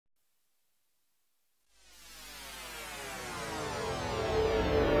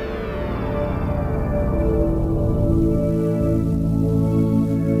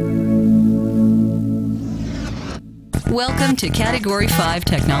Welcome to Category 5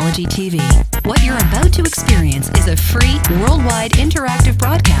 Technology TV. What you're about to experience is a free, worldwide interactive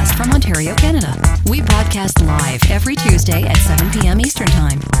broadcast from Ontario, Canada. We broadcast live every Tuesday at 7 p.m. Eastern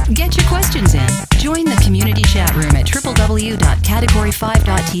Time. Get your questions in. Join the community chat room at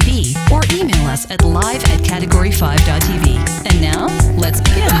www.category5.tv or email us at live@category5.tv. And now, let's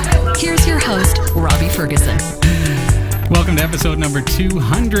begin. Here's your host, Robbie Ferguson. Welcome to episode number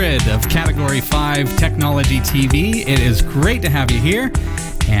 200 of Category 5 Technology TV. It is great to have you here,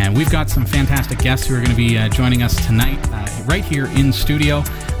 and we've got some fantastic guests who are going to be joining us tonight right here in studio.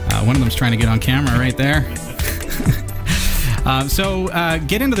 One of them's trying to get on camera right there. So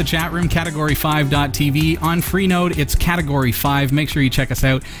get into the chat room, category5.tv. On Freenode, it's Category 5. Make sure you check us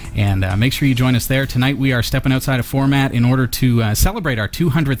out and make sure you join us there. Tonight we are stepping outside of format in order to celebrate our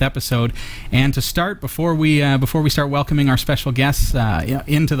 200th episode. And to start, before we start welcoming our special guests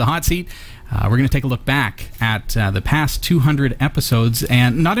into the hot seat, we're going to take a look back at the past 200 episodes,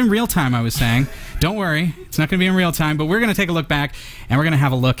 and not in real time, I was saying. Don't worry, it's not going to be in real time, but we're going to take a look back, and we're going to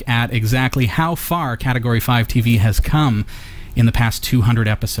have a look at exactly how far Category 5 TV has come in the past 200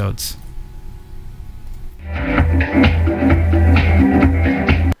 episodes. So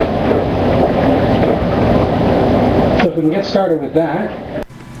if we can get started with that.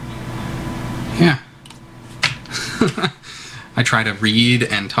 Yeah. I try to read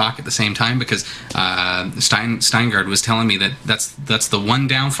and talk at the same time because Steingard was telling me that that's the one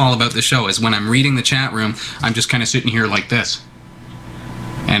downfall about the show, is when I'm reading the chat room, I'm just kind of sitting here like this,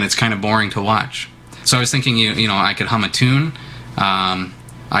 and it's kind of boring to watch. So I was thinking, you know, I could hum a tune.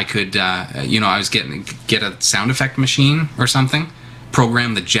 I could, I was get a sound effect machine or something,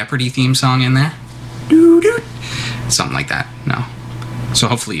 program the Jeopardy theme song in there, something like that. No, so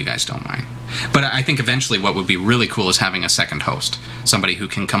hopefully you guys don't mind. But I think eventually what would be really cool is having a second host, somebody who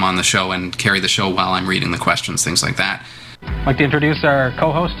can come on the show and carry the show while I'm reading the questions, things like that. I'd like to introduce our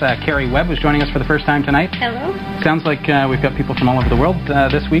co-host, Carrie Webb, who's joining us for the first time tonight. Hello. Sounds like we've got people from all over the world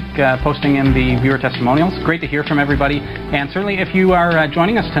this week posting in the viewer testimonials. Great to hear from everybody. And certainly if you are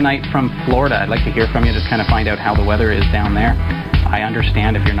joining us tonight from Florida, I'd like to hear from you, just kind of find out how the weather is down there. I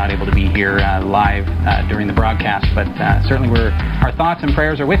understand if you're not able to be here live during the broadcast, but certainly our thoughts and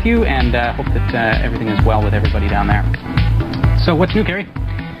prayers are with you, and hope that everything is well with everybody down there. So what's new, Carrie?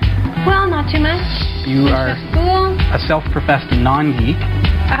 Well, not too much. You are school. A self-professed non-geek.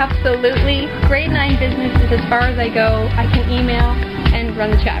 Absolutely. Grade 9 business is as far as I go. I can email and run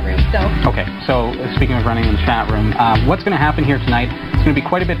the chat room. Okay, so speaking of running in the chat room, what's going to happen here tonight? It's going to be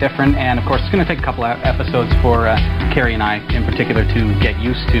quite a bit different, and of course it's going to take a couple of episodes for Carrie and I in particular to get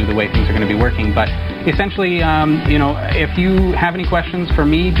used to the way things are going to be working. But essentially, if you have any questions for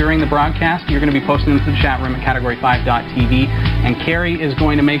me during the broadcast, you're going to be posting them to the chat room at category5.tv, and Carrie is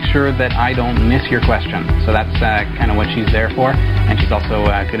going to make sure that I don't miss your question. So that's kind of what she's there for, and she's also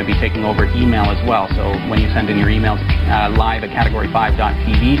going to be taking over email as well. So when you send in your emails live at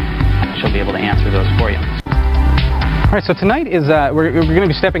category5.tv, she'll be able to answer those for you. All right, so tonight is, we're going to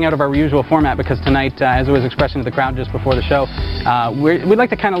be stepping out of our usual format because tonight, as I was expressing to the crowd just before the show, we'd like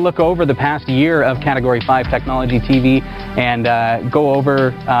to kind of look over the past year of Category 5 Technology TV and go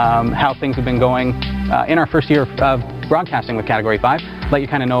over how things have been going in our first year of broadcasting with Category 5. Let you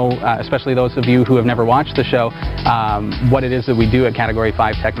kind of know, especially those of you who have never watched the show, what it is that we do at Category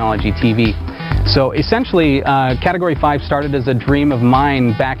 5 Technology TV. So essentially, Category 5 started as a dream of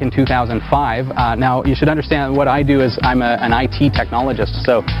mine back in 2005. Now, you should understand what I do is I'm an IT technologist.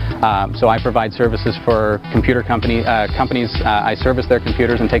 So I provide services for computer companies. I service their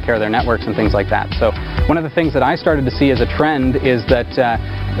computers and take care of their networks and things like that. So one of the things that I started to see as a trend is that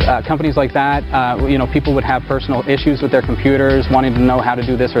companies like that, people would have personal issues with their computers, wanting to know how to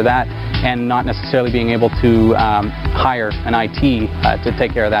do this or that, and not necessarily being able to hire an IT to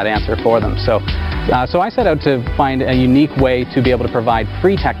take care of that answer for them. So I set out to find a unique way to be able to provide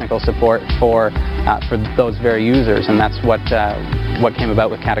free technical support for those very users, and that's what came about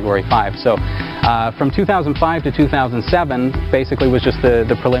with Category 5. So from 2005 to 2007 basically was just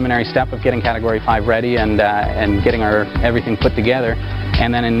the preliminary step of getting Category 5 ready and getting everything put together.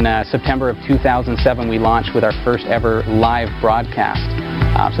 And then in September of 2007 we launched with our first ever live broadcast.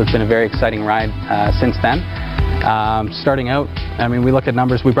 So it's been a very exciting ride since then. Starting out, I mean, we looked at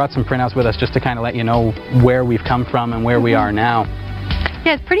numbers. We brought some printouts with us just to kind of let you know where we've come from and where we are now.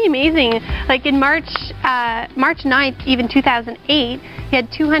 Yeah, it's pretty amazing. Like in March 9th, even 2008, you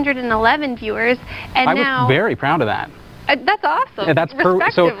had 211 viewers, and I was very proud of that. That's awesome. Yeah, that's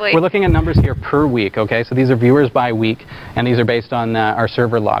so we're looking at numbers here per week, okay? So these are viewers by week, and these are based on our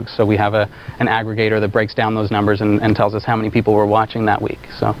server logs. So we have an aggregator that breaks down those numbers and tells us how many people were watching that week.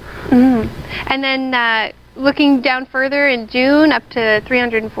 So. And then looking down further in June, up to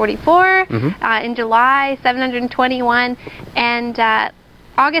 344. In July, 721. And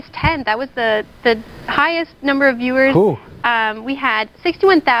August 10th, that was the highest number of viewers. We had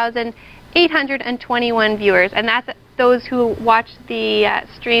 61,821 viewers, and that's those who watched the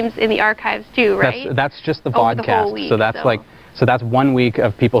streams in the archives too, right? That's just the podcast. The whole week, so that's so that's 1 week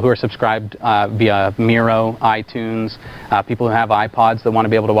of people who are subscribed via Miro, iTunes, people who have iPods that want to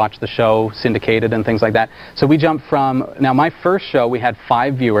be able to watch the show syndicated and things like that. So we jumped from, now my first show we had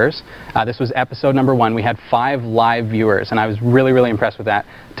 5 viewers. This was episode number 1. We had 5 live viewers, and I was really, really impressed with that.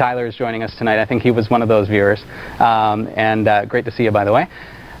 Tyler is joining us tonight. I think he was one of those viewers. And great to see you, by the way.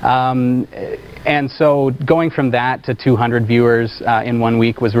 And so going from that to 200 viewers in 1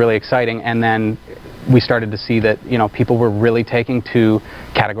 week was really exciting, and then we started to see that, you know, people were really taking to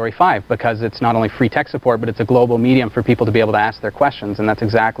Category 5 because it's not only free tech support, but it's a global medium for people to be able to ask their questions, and that's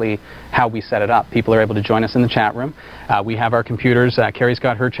exactly how we set it up. People are able to join us in the chat room. We have our computers. Carrie's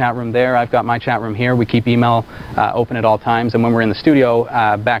got her chat room there. I've got my chat room here. We keep email open at all times, and when we're in the studio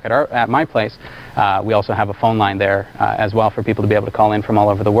back at my place, we also have a phone line there as well for people to be able to call in from all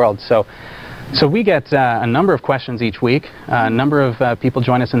over the world. So we get a number of questions each week. A number of people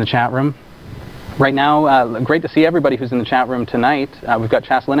join us in the chat room. Right now, great to see everybody who's in the chat room tonight. We've got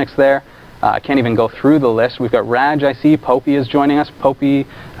Chas Linux there. I can't even go through the list. We've got Raj, I see. Popey is joining us. Popey,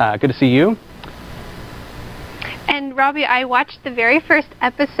 good to see you. And Robbie, I watched the very first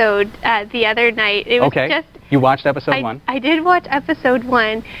episode the other night. It was just... You watched episode 1? I did watch episode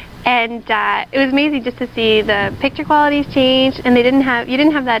 1, and it was amazing just to see the picture qualities change, and you didn't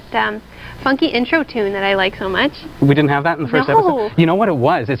have that funky intro tune that I like so much. We didn't have that in the first episode? You know what it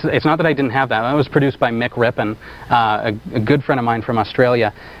was? It's not that I didn't have that. That was produced by Mick Rippon, a good friend of mine from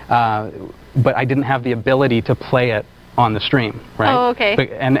Australia, but I didn't have the ability to play it on the stream, right? Oh, okay.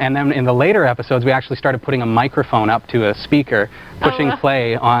 And then in the later episodes, we actually started putting a microphone up to a speaker, pushing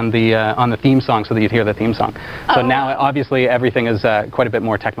play on the theme song so that you'd hear the theme song. So now, obviously, everything is quite a bit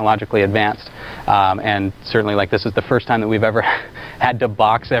more technologically advanced, and certainly, like, this is the first time that we've ever had to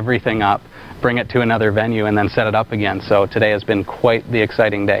box everything up, bring it to another venue, and then set it up again. So today has been quite the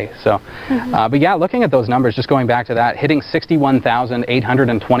exciting day. So, but yeah, looking at those numbers, just going back to that, hitting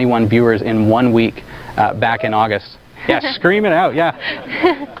 61,821 viewers in 1 week back in August. Yeah, scream it out, yeah.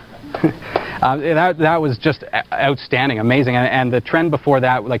 That was just outstanding, amazing, and the trend before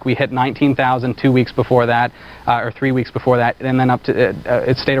that, like we hit 19,000 2 weeks before that, or 3 weeks before that, and then up to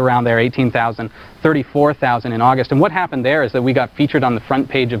it stayed around there, 18,000, 34,000 in August. And what happened there is that we got featured on the front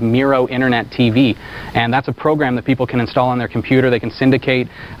page of Miro Internet TV, and that's a program that people can install on their computer. They can syndicate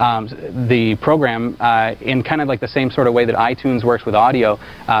the program in kind of like the same sort of way that iTunes works with audio.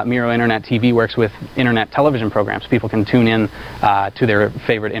 Miro Internet TV works with internet television programs. People can tune in to their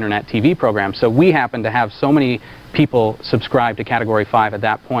favorite internet TV programs. So we happen to have so many people subscribe to Category 5 at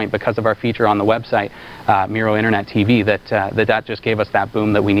that point because of our feature on the website, Miro Internet TV, that just gave us that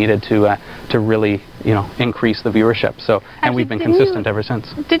boom that we needed to really, you know, increase the viewership. So, and actually, we've been consistent ever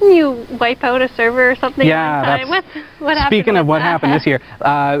since. Didn't you wipe out a server or something? Yeah, what happened? Speaking of what happened this year,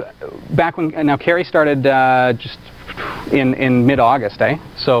 back when now Carrie started just in mid-August,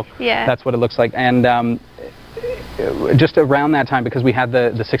 So yeah, that's what it looks like, and. Just around that time, because we had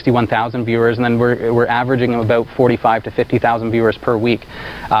the 61,000 viewers, and then we're averaging about 45 to 50,000 viewers per week.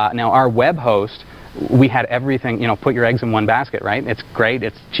 Now our web host, we had everything, you know, put your eggs in one basket, right? It's great,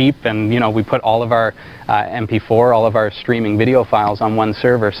 it's cheap, and you know, we put all of our MP4, all of our streaming video files on one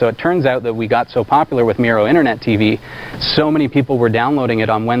server. So it turns out that we got so popular with Miro Internet TV, so many people were downloading it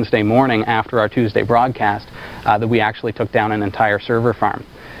on Wednesday morning after our Tuesday broadcast that we actually took down an entire server farm.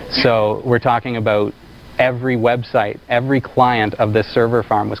 So we're talking about every website, every client of this server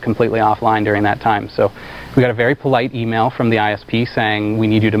farm was completely offline during that time. So we got a very polite email from the ISP saying, we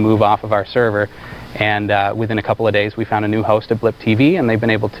need you to move off of our server. And within a couple of days, we found a new host at Blip TV, and they've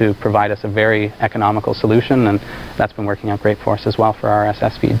been able to provide us a very economical solution, and that's been working out great for us as well for our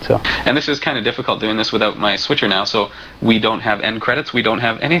RSS feed. So. And this is kind of difficult doing this without my switcher now, so we don't have end credits, we don't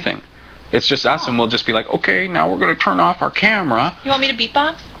have anything. It's just us, and we'll just be like, okay, now we're going to turn off our camera. You want me to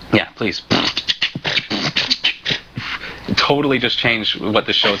beatbox? Yeah, please. Totally just changed what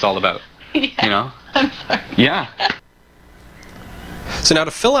the show's all about. Yeah, you know? I'm sorry. Yeah. So now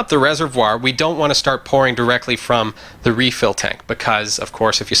to fill up the reservoir, we don't want to start pouring directly from the refill tank because, of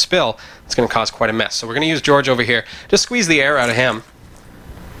course, if you spill, it's going to cause quite a mess. So we're going to use George over here. Just squeeze the air out of him.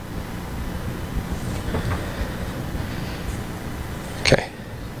 Okay.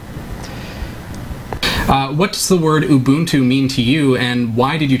 What does the word Ubuntu mean to you, and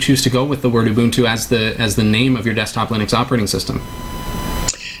why did you choose to go with the word Ubuntu as the name of your desktop Linux operating system?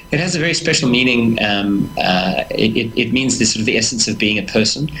 It has a very special meaning. It means the sort of the essence of being a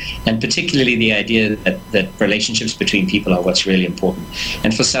person, and particularly the idea that relationships between people are what's really important.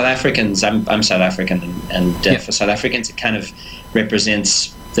 And for South Africans, I'm South African, and for South Africans, it kind of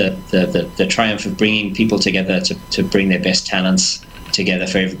represents the triumph of bringing people together to bring their best talents together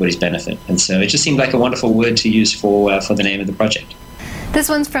for everybody's benefit. And so it just seemed like a wonderful word to use for the name of the project. This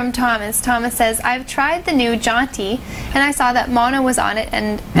one's from Thomas. Thomas says, I've tried the new Jodi, and I saw that mono was on it,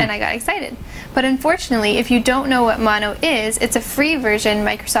 and I got excited. But unfortunately, if you don't know what mono is, it's a free version,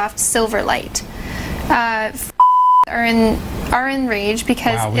 Microsoft Silverlight. Are in rage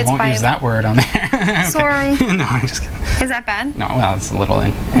because we won't use that word on there. Okay. Sorry. No, I'm just kidding. Is that bad? No, well, it's a little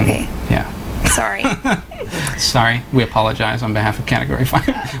okay. Yeah. Sorry. Sorry. We apologize on behalf of Category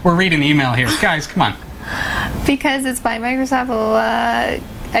 5. We're reading email here. Guys, come on. Because it's by Microsoft.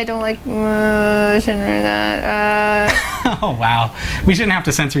 I don't like. Shouldn't read that. Oh wow. We shouldn't have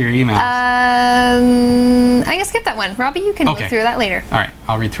to censor your emails. I'm gonna skip that one. Robbie, you can go through that later. All right,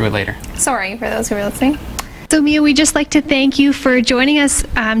 I'll read through it later. Sorry for those who are listening. So Mia, we'd just like to thank you for joining us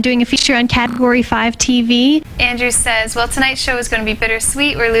doing a feature on Category 5 TV. Andrew says, well, tonight's show is going to be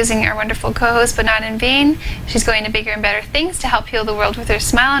bittersweet. We're losing our wonderful co-host, but not in vain. She's going to bigger and better things to help heal the world with her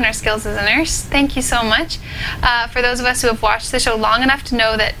smile and her skills as a nurse. Thank you so much. For those of us who have watched the show long enough to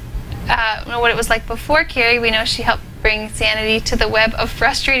know that what it was like before Carrie, we know she helped bring sanity to the web of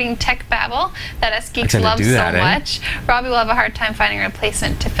frustrating tech babble that us geeks love so much. Robbie will have a hard time finding a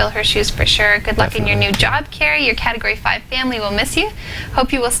replacement to fill her shoes for sure. Good luck in your new job, Carrie. Your Category 5 family will miss you.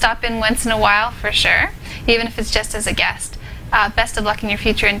 Hope you will stop in once in a while for sure, even if it's just as a guest. Best of luck in your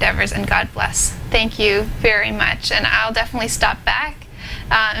future endeavors, and God bless. Thank you very much, and I'll definitely stop back.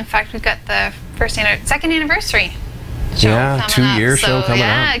 In fact, we've got the second anniversary show coming up. 2-year show coming up.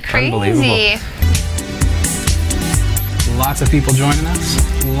 Yeah, crazy. Unbelievable. Lots of people joining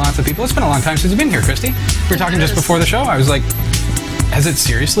us. Lots of people. It's been a long time since you've been here, Christy. We were talking just before the show. I was like, has it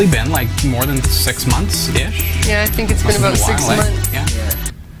seriously been like more than 6 months-ish? Yeah, I think it's been about 6 months. Yeah.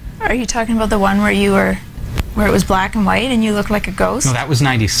 Are you talking about the one where it was black and white and you looked like a ghost? No, that was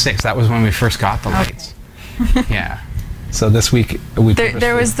 96. That was when we first got the lights. Yeah. So this week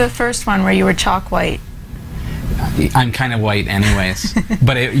there was the first one where you were chalk white. I'm kind of white anyways.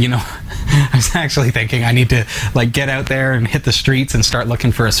 But I was actually thinking I need to like get out there and hit the streets and start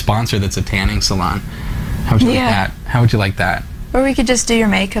looking for a sponsor that's a tanning salon. How would you like that? How would you like that? Or we could just do your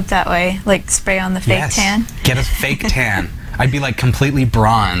makeup that way, like spray on the fake tan. Get a fake tan. I'd be like completely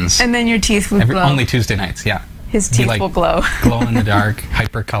bronze. And then your teeth would glow. Only Tuesday nights, yeah. His teeth will glow. Glow in the dark,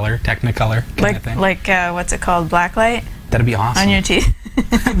 hypercolor, technicolor kind of thing. Like what's it called? Blacklight? That'd be awesome. On your teeth.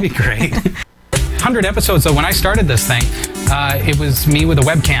 That'd be great. 100 episodes though. When I started this thing, it was me with a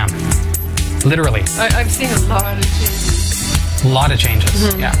webcam. Literally. I've seen a lot of changes. A lot of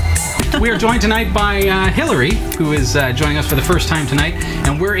changes, yeah. We are joined tonight by Hillary, who is joining us for the first time tonight,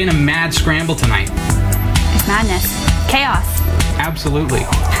 and we're in a mad scramble tonight. It's madness. Chaos. Absolutely.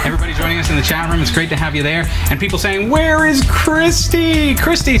 Everybody joining us in the chat room, it's great to have you there. And people saying, where is Christy?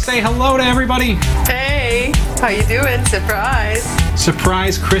 Christy, say hello to everybody. Hey, how you doing? Surprise.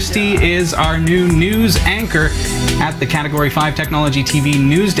 Surprise, Christy is our new news anchor at the Category 5 Technology TV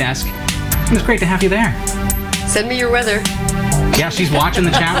news desk. And it's great to have you there. Send me your weather. Yeah, she's watching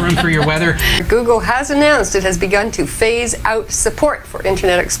the chat room for your weather. Google has announced it has begun to phase out support for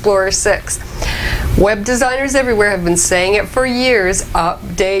Internet Explorer 6. Web designers everywhere have been saying it for years,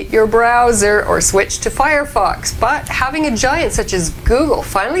 update your browser or switch to Firefox. But having a giant such as Google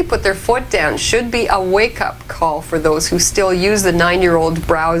finally put their foot down should be a wake-up call for those who still use the 9-year-old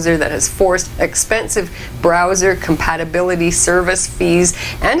browser that has forced expensive browser compatibility service fees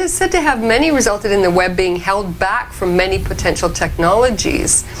and is said to have many resulted in the web being held back from many potential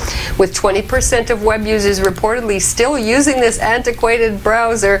technologies. With 20% of web users reportedly still using this antiquated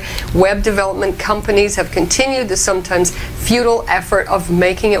browser, web development companies have continued the sometimes futile effort of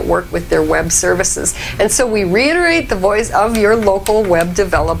making it work with their web services. And so we reiterate the voice of your local web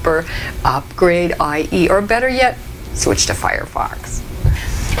developer: upgrade IE, or better yet, switch to Firefox.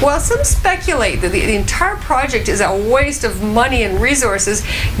 While some speculate that the entire project is a waste of money and resources,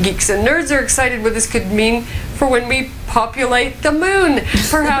 geeks and nerds are excited what this could mean for when we populate the moon.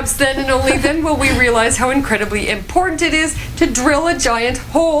 Perhaps then and only then will we realize how incredibly important it is to drill a giant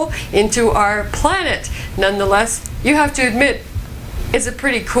hole into our planet. Nonetheless, you have to admit, it's a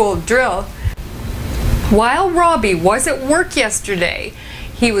pretty cool drill. While Robbie was at work yesterday,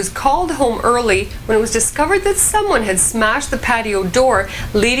 he was called home early when it was discovered that someone had smashed the patio door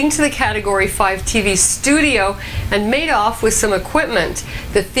leading to the Category 5 TV studio and made off with some equipment.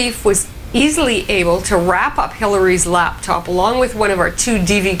 The thief was easily able to wrap up Hillary's laptop along with one of our 2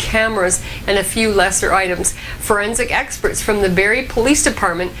 DV cameras and a few lesser items. Forensic experts from the Barrie Police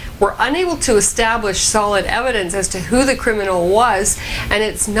Department were unable to establish solid evidence as to who the criminal was, and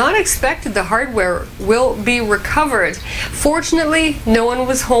it's not expected the hardware will be recovered. Fortunately, no one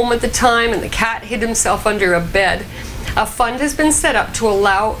was home at the time and the cat hid himself under a bed. A fund has been set up to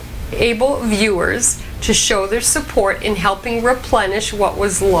allow able viewers to show their support in helping replenish what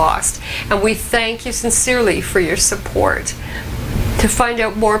was lost, and we thank you sincerely for your support. To find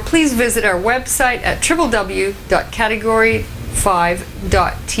out more, please visit our website at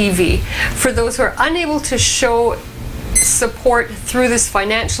www.category5.tv. For those who are unable to show support through this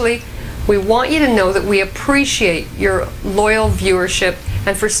financially, we want you to know that we appreciate your loyal viewership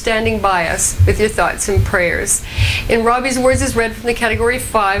and for standing by us with your thoughts and prayers. In Robbie's words, is read from the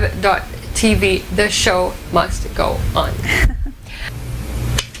Category5.tv, the show must go on.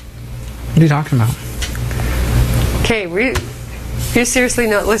 What are you talking about? Okay, you're seriously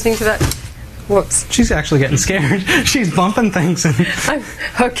not listening to that? Whoops. She's actually getting scared. She's bumping things.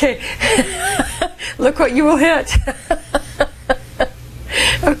 Okay. Look what you will hit.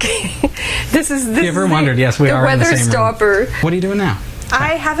 Okay. This is you ever wondered? Yes, we are in the same room. Weather stopper. What are you doing now?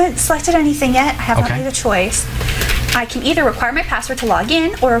 I haven't selected anything yet. I have not made a choice. I can either require my password to log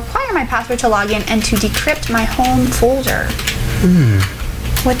in or require my password to log in and to decrypt my home folder.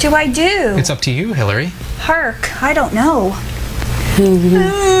 What do I do? It's up to you, Hillary. Hark, I don't know.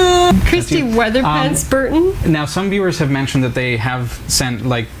 Christy Weatherpants Burton. Now, some viewers have mentioned that they have sent,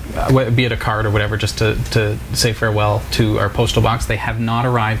 like, be it a card or whatever, just to say farewell to our postal box. They have not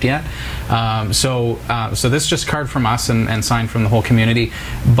arrived yet. So this is just a card from us and signed from the whole community.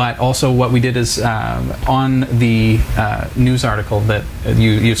 But also what we did is on the news article that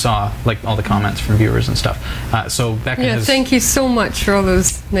you saw, like all the comments from viewers and stuff. So Becca has... thank you so much for all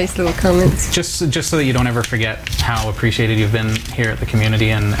those nice little comments. Just so that you don't ever forget how appreciated you've been here at the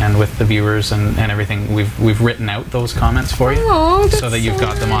community and with the viewers and everything. We've written out those comments for you, so that you've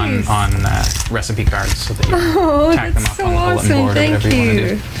got them on recipe cards, so that you can tack them up on the bulletin board or whatever you want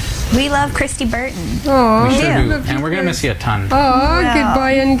to do. We love Christy Burton. Oh, we sure do. And we're going to miss you a ton. Oh,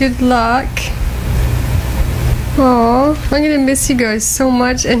 goodbye and good luck. Oh, I'm going to miss you guys so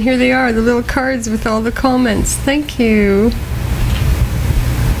much. And here they are, the little cards with all the comments. Thank you.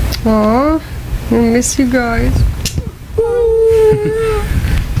 Oh, I'm going to miss you guys.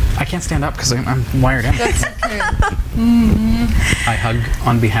 I can't stand up because I'm wired in. That's okay. I hug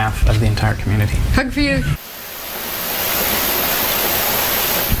on behalf of the entire community. Hug for you.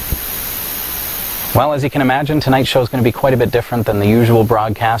 Well, as you can imagine, tonight's show is going to be quite a bit different than the usual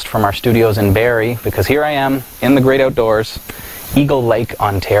broadcast from our studios in Barrie, because here I am in the great outdoors, Eagle Lake,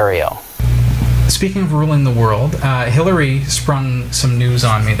 Ontario. Speaking of ruling the world, Hillary sprung some news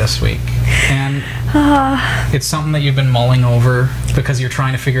on me this week, and it's something that you've been mulling over because you're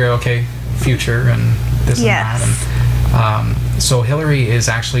trying to figure out, okay, future and this and that. And, so Hillary is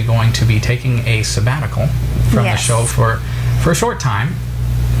actually going to be taking a sabbatical from the show for a short time,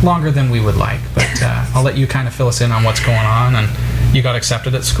 longer than we would like, but I'll let you kind of fill us in on what's going on. And you got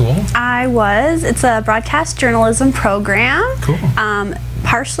accepted at school? I was. It's a broadcast journalism program. Cool.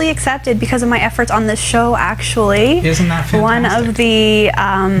 Partially accepted because of my efforts on this show, actually. Isn't that fantastic? One of the...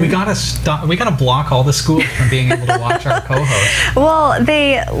 we gotta block all the schools from being able to watch our co-host. Well,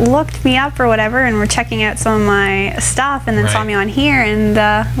 they looked me up or whatever and were checking out some of my stuff and then saw me on here, and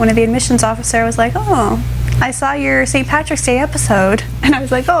one of the admissions officer was like, oh, I saw your St. Patrick's Day episode. And I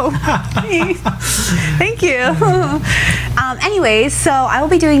was like, oh, thank you. Anyways, so I will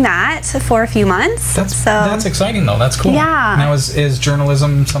be doing that for a few months. That's exciting, though. That's cool. Yeah. Now, is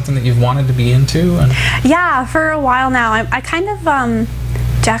journalism something that you've wanted to be into? Yeah, for a while now. I kind of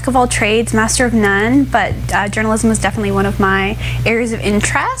jack of all trades, master of none, but journalism is definitely one of my areas of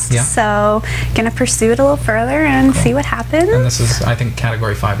interest. Yeah. So gonna pursue it a little further and see what happens. And this is, I think,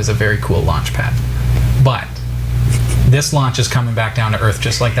 Category 5 is a very cool launch pad. But this launch is coming back down to Earth,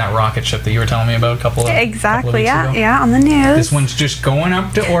 just like that rocket ship that you were telling me about a couple of weeks ago. Yeah, on the news. This one's just going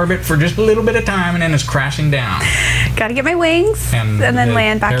up to orbit for just a little bit of time, and then it's crashing down. Gotta get my wings, and then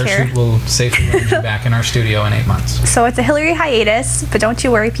land back here. Parachute will safely land you back in our studio in 8 months. So it's a Hillary hiatus, but don't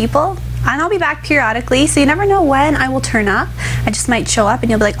you worry, people. And I'll be back periodically, so you never know when I will turn up. I just might show up, and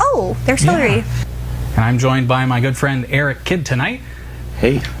you'll be like, oh, there's Hillary. And I'm joined by my good friend Eric Kidd tonight.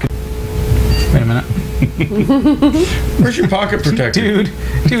 Hey. Wait a minute. Where's your pocket protector?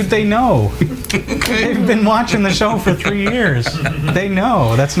 Dude, they know. They've been watching the show for 3 years. They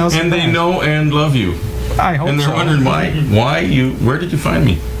know. That's no surprise. And they know and love you. I hope so. And they're wondering where did you find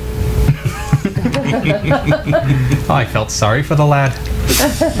me? Oh, I felt sorry for the lad.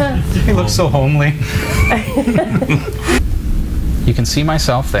 He looks so homely. You can see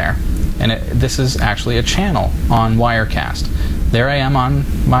myself there, and this is actually a channel on Wirecast. There I am on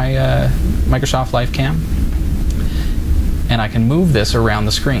my Microsoft Live Cam, and I can move this around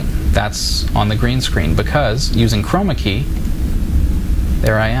the screen. That's on the green screen because using chroma key,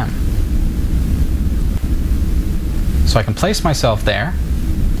 there I am. So I can place myself there,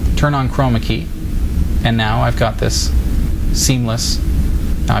 turn on chroma key, and now I've got this seamless.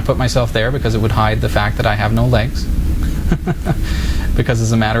 Now I put myself there because it would hide the fact that I have no legs. Because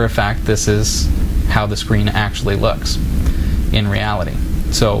as a matter of fact, this is how the screen actually looks in reality.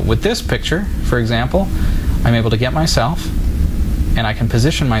 So with this picture, for example, I'm able to get myself, and I can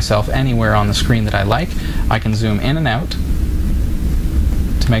position myself anywhere on the screen that I like. I can zoom in and out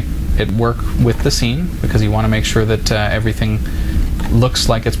to make it work with the scene, because you want to make sure that everything looks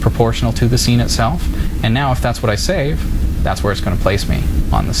like it's proportional to the scene itself. And now if that's what I save, that's where it's going to place me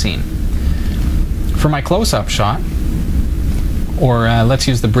on the scene. For my close-up shot, or let's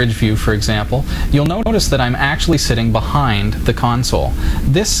use the bridge view for example, you'll notice that I'm actually sitting behind the console.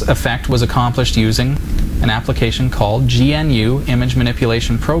 This effect was accomplished using an application called GNU Image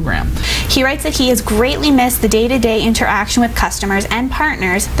Manipulation Program. He writes that he has greatly missed the day-to-day interaction with customers and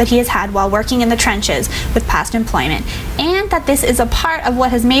partners that he has had while working in the trenches with past employment, and that this is a part of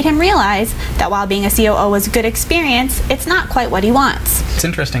what has made him realize that while being a COO was a good experience, it's not quite what he wants. It's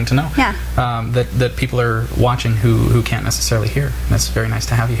interesting to know that people are watching who can't necessarily hear. That's very nice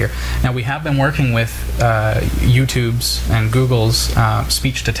to have you here. Now, we have been working with YouTube's and Google's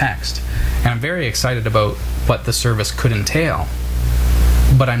speech-to-text, and I'm very excited about what the service could entail,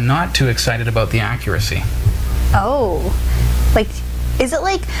 but I'm not too excited about the accuracy. Oh, like, is it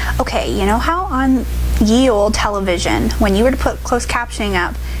like, okay, you know how on ye old television, when you were to put closed captioning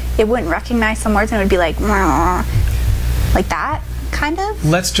up, it wouldn't recognize some words and it would be like that, kind of?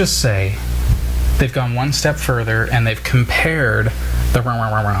 Let's just say they've gone one step further and they've compared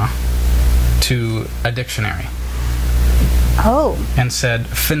the to a dictionary. Oh. And said,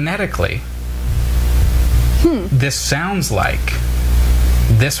 phonetically, this sounds like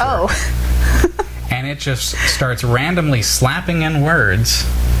this word. And it just starts randomly slapping in words.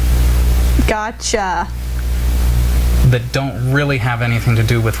 Gotcha. That don't really have anything to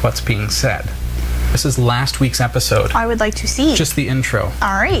do with what's being said. This is last week's episode. I would like to see. Just the intro.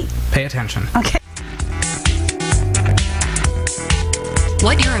 All right. Pay attention. Okay.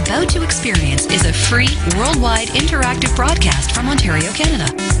 What you're about to experience is a free, worldwide interactive broadcast from Ontario,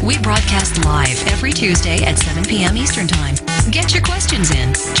 Canada. We broadcast live every Tuesday at 7 p.m. Eastern Time. Get your questions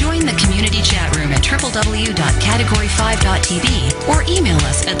in. Join the community chat room at www.category5.tv or email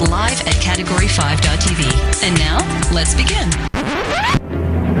us at live@category5.tv. And now, let's begin.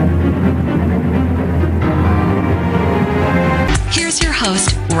 Here's your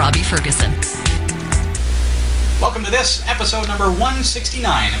host, Robbie Ferguson. Welcome to this episode number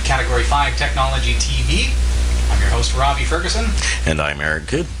 169 of Category 5 Technology TV. I'm your host, Robbie Ferguson. And I'm Eric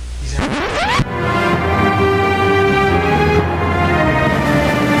Good.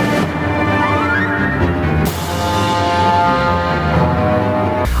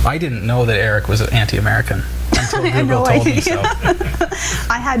 I didn't know that Eric was anti-American until Google told me so.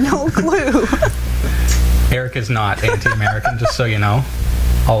 I had no clue. Eric is not anti-American, just so you know.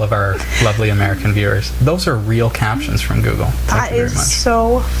 All of our lovely American viewers. Those are real captions from Google. Thank you very much. That is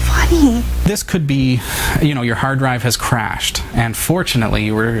so funny. This could be, you know, your hard drive has crashed, and fortunately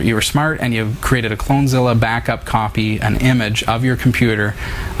you were smart and you created a Clonezilla backup copy, an image of your computer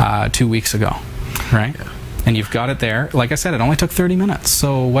 2 weeks ago, right? Yeah. And you've got it there. Like I said, it only took 30 minutes.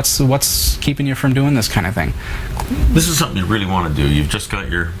 So what's keeping you from doing this kind of thing? This is something you really want to do. You've just got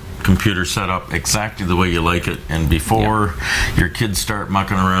your computer set up exactly the way you like it, and before your kids start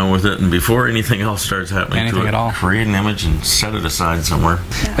mucking around with it, and before anything else starts happening to it, create an image and set it aside somewhere.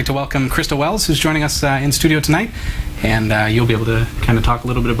 I'd like to welcome Christa Wells, who's joining us in studio tonight, and you'll be able to kind of talk a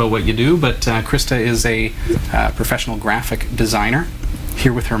little bit about what you do, but Christa is a professional graphic designer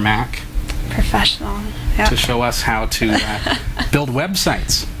here with her Mac. Professional. To show us how to build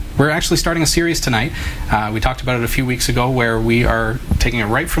websites. We're actually starting a series tonight. We talked about it a few weeks ago, where we are taking it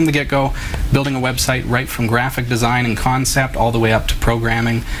right from the get-go, building a website right from graphic design and concept all the way up to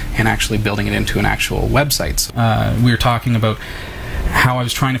programming and actually building it into an actual website. We were talking about how I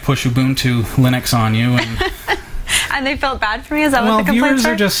was trying to push Ubuntu Linux on you, and and they felt bad for me. Is that what the complaints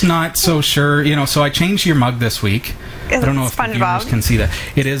viewers are just not so sure. You know, so I changed your mug this week. I don't know if the viewers can see that.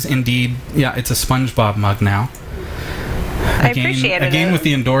 It is indeed, it's a SpongeBob mug now. I appreciate it. Again, with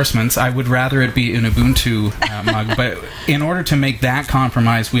the endorsements, I would rather it be an Ubuntu mug, but in order to make that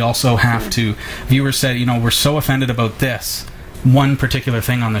compromise, we also have to, viewers said, you know, we're so offended about this, one particular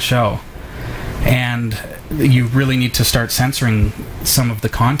thing on the show. And you really need to start censoring some of the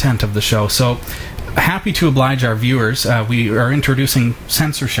content of the show. So, happy to oblige our viewers. We are introducing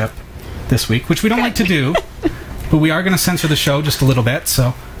censorship this week, which we don't like to do, but we are going to censor the show just a little bit,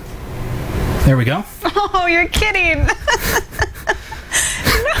 so there we go. Oh, you're kidding. No,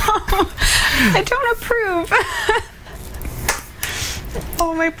 I don't approve.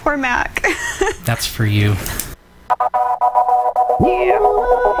 Oh, my poor Mac. That's for you. Yeah,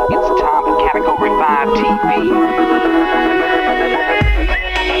 it's time for Category 5 TV.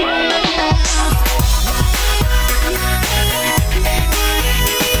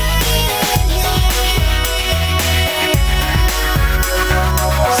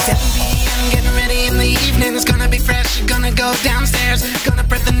 7 p.m. getting ready in the evening. It's gonna be fresh, gonna go downstairs. Gonna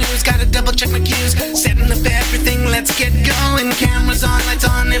prep the news, gotta double check my cues. Setting up everything, let's get going. Cameras on, lights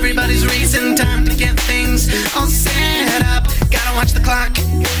on, everybody's racing. Time to get things all set up. Gotta watch the clock,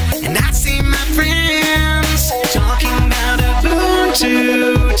 and I see my friends talking about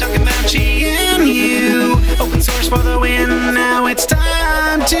Ubuntu, talking about GNU. Open source for the win, now it's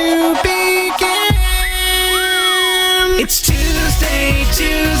time to begin. It's Tuesday,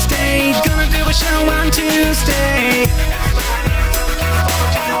 gonna do a show on Tuesday.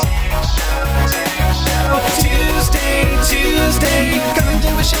 Tuesday, gonna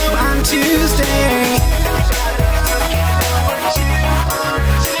do a show on Tuesday.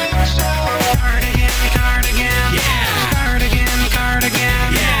 Cardigan, yeah.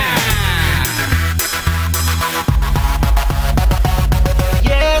 Cardigan, yeah.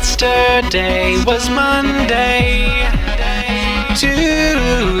 Yesterday was Monday.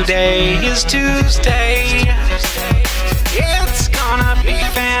 Today is Tuesday. It's gonna be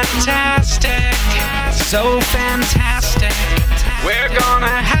fantastic, so fantastic. We're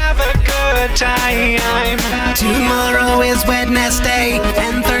gonna have a good time. Tomorrow is Wednesday,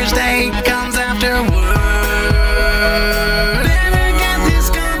 and Thursday comes afterward. Better get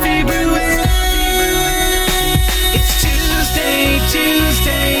this coffee brewing. It's Tuesday,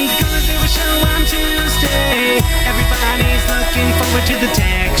 gonna do a show on Tuesday. Everybody's looking forward to the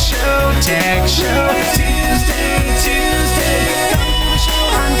tech show. Tuesday, gonna do a show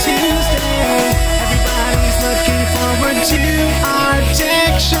on Tuesday. Everybody's looking forward to our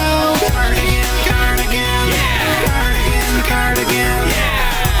tech show. Cardigan, yeah. Cardigan,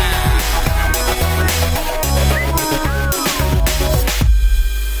 yeah.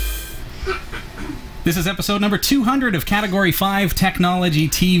 This is episode number 200 of Category 5 Technology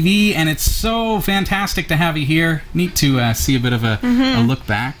TV, and it's so fantastic to have you here. Neat to see a bit of a look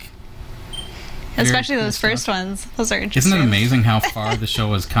back. Especially those first ones. Those are interesting. Isn't it amazing how far the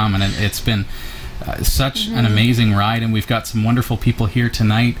show has come? And it's been such an amazing ride, and we've got some wonderful people here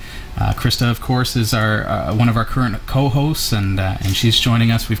tonight. Christa, of course, is our one of our current co-hosts, and she's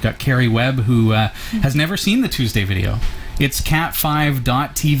joining us. We've got Carrie Webb, who has never seen the Tuesday video. It's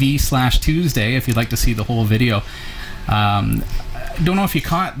cat5.tv/Tuesday if you'd like to see the whole video. Don't know if you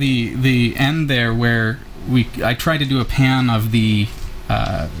caught the end there where I tried to do a pan of the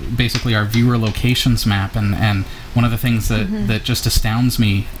basically our viewer locations map, and one of the things that just astounds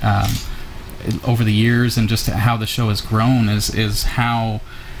me over the years and just how the show has grown is how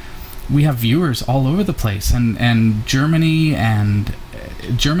we have viewers all over the place, and Germany is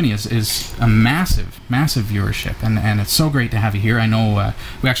a massive viewership, and it's so great to have you here. I know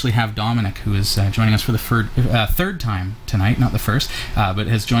we actually have Dominic, who is joining us for the third time tonight, not the first, but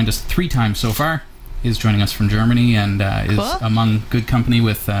has joined us 3 times so far. Is joining us from Germany, and is among good company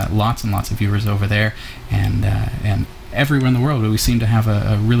with lots and lots of viewers over there, and everywhere in the world. We seem to have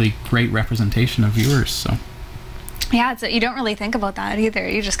a really great representation of viewers. So. Yeah, you don't really think about that either.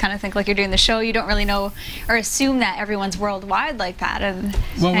 You just kind of think like you're doing the show. You don't really know or assume that everyone's worldwide like that.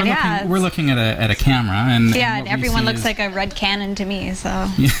 Well, we're looking at a camera, and and everyone looks like a red Canon to me. So.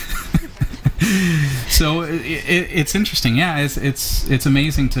 Yeah. So it's interesting. Yeah, it's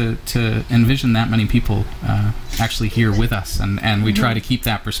amazing to envision that many people actually here with us, and we try to keep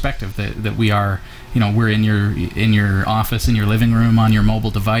that perspective that we are, we're in your office, in your living room, on your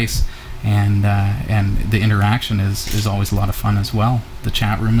mobile device. And the interaction is always a lot of fun as well. The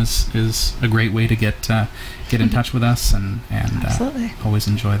chat room is a great way to get in touch with us, and always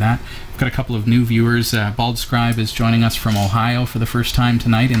enjoy that. We've got a couple of new viewers. Bald Scribe is joining us from Ohio for the first time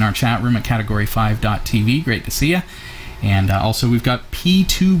tonight in our chat room at Category5.tv. Great to see you. And also we've got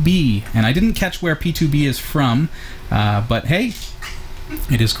P2B, and I didn't catch where P2B is from, but hey,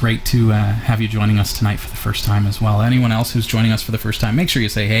 It is great to have you joining us tonight for the first time as well. Anyone else who's joining us for the first time, make sure you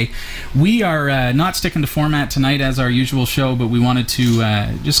say hey. We are not sticking to format tonight as our usual show, but we wanted to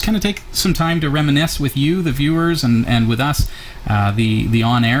just kind of take some time to reminisce with you, the viewers, and with us, the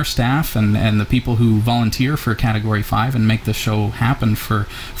on-air staff and the people who volunteer for Category 5 and make the show happen for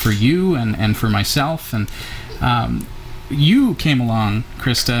you and for myself. And you came along,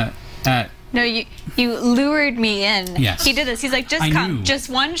 Christa, at... No, you lured me in. Yes. He did this. He's like, just come. Just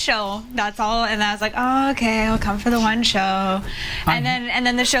one show. That's all. And I was like, oh, okay, I'll come for the one show. And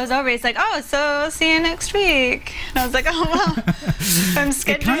then the show's over. He's like, oh, so see you next week. And I was like, oh, well, I'm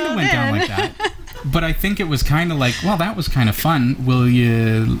scheduled in. It kind of went down like that. But I think it was kind of like, well, that was kind of fun. Will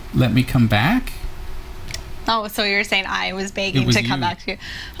you let me come back? Oh, so you're saying I was begging to come back to you.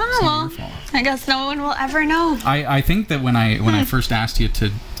 Oh, well, I guess no one will ever know. I think that when I first asked you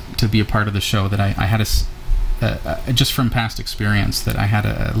to be a part of the show, that I had just from past experience, that I had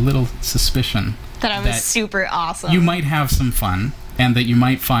a little suspicion that I was super awesome. You might have some fun, and that you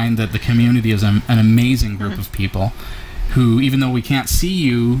might find that the community is an amazing group of people who, even though we can't see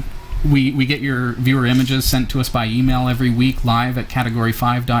you, we get your viewer images sent to us by email every week, live at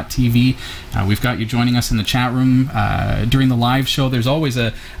category5.tv. We've got you joining us in the chat room during the live show. There's always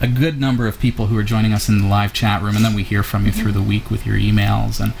a good number of people who are joining us in the live chat room, and then we hear from you through the week with your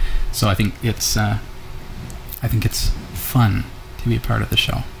emails. And so I think it's fun to be a part of the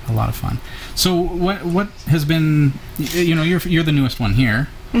show. A lot of fun. So what has been, you're the newest one here.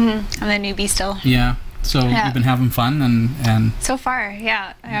 I'm the newbie still. Yeah. So you've been having fun and so far,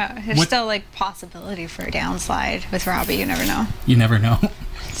 yeah. There's still like possibility for a downslide with Robbie. You never know. You never know.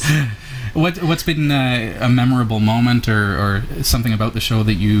 What's been a memorable moment or something about the show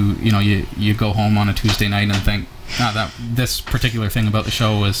that you go home on a Tuesday night and think, that this particular thing about the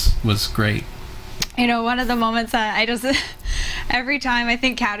show was great? One of the moments that I just, every time I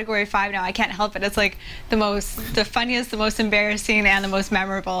think Category 5 now, I can't help it. It's like the funniest, the most embarrassing, and the most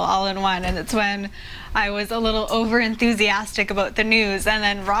memorable all in one. And it's when I was a little over enthusiastic about the news, and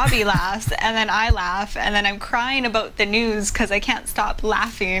then Robbie laughs, and then I laugh, and then I'm crying about the news because I can't stop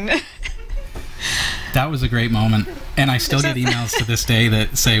laughing. That was a great moment, and I still get emails to this day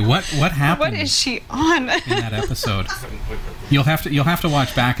that say, "What happened? What is she on in that episode?" You'll have to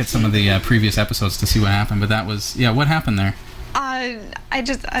watch back at some of the previous episodes to see what happened. But that was what happened there.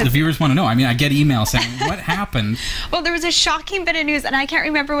 The viewers want to know. I mean, I get emails saying, "What happened?" Well, there was a shocking bit of news, and I can't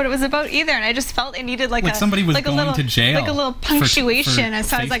remember what it was about either. And I just felt it needed like somebody was going to jail, like a little punctuation. And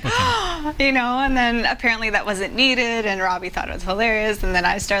so I was like, Facebooking. and then apparently that wasn't needed, and Robbie thought it was hilarious, and then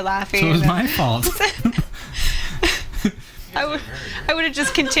I started laughing. So it was my fault. I would have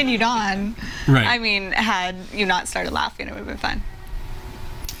just continued on. Right. I mean, had you not started laughing, it would have been fun.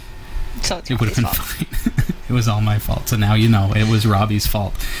 So it's it would have been fine. It was all my fault. So now you know it was Robbie's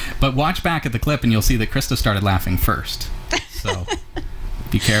fault. But watch back at the clip and you'll see that Christa started laughing first. So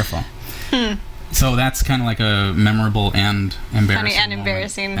be careful. So that's kind of like a memorable and embarrassing funny and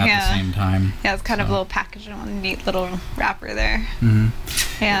embarrassing at the same time. Yeah, it's kind of a little package on a neat little wrapper there.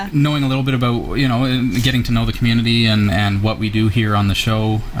 Yeah. Knowing a little bit about, getting to know the community and what we do here on the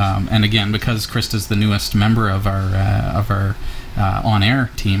show. And again, because Christa's the newest member of our on-air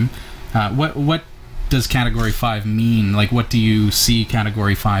team, what does Category 5 mean? Like, what do you see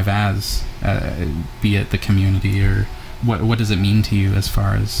Category 5 as, be it the community, or what does it mean to you as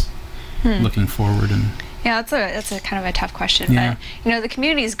far as looking forward? And yeah, that's a kind of a tough question. Yeah. But the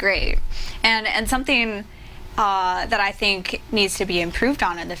community is great, and something that I think needs to be improved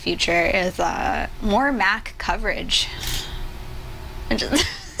on in the future is more Mac coverage. And just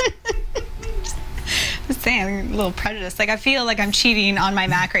saying, a little prejudice. Like, I feel like I'm cheating on my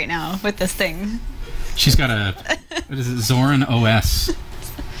Mac right now with this thing. She's got what is it, Zorin OS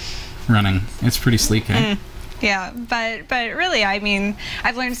running. It's pretty sleek, eh? Yeah, but really, I mean,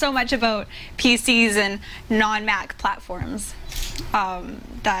 I've learned so much about PCs and non-Mac platforms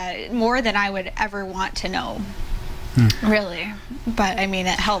that more than I would ever want to know, really. But I mean,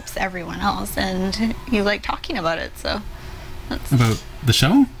 it helps everyone else, and you like talking about it, so. About the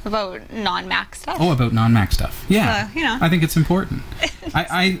show? About non-Mac stuff. Oh, about non-Mac stuff. Yeah, I think it's important.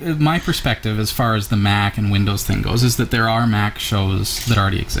 My perspective as far as the Mac and Windows thing goes is that there are Mac shows that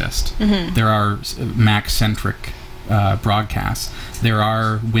already exist. There are Mac-centric broadcasts. There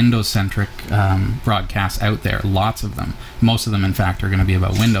are Windows-centric broadcasts out there, lots of them. Most of them, in fact, are going to be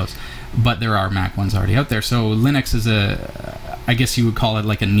about Windows. But there are Mac ones already out there. So Linux is I guess you would call it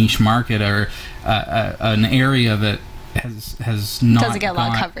like a niche market, or an area that has not doesn't get a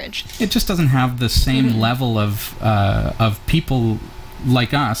lot of coverage. It just doesn't have the same level of people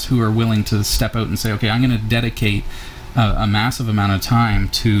like us who are willing to step out and say, okay, I'm going to dedicate a massive amount of time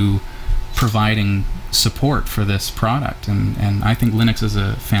to providing support for this product, and I think Linux is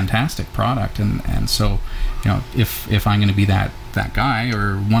a fantastic product, and so, you know, if I'm going to be that guy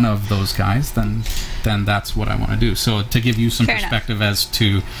or one of those guys, then that's what I want to do. So to give you some Fair perspective enough. as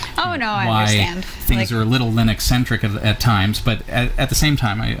to I why understand. things are a little Linux centric at times, but at the same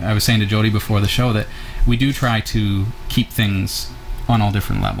time, I was saying to Jodi before the show that we do try to keep things on all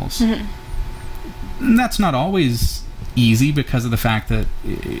different levels. And that's not always easy because of the fact that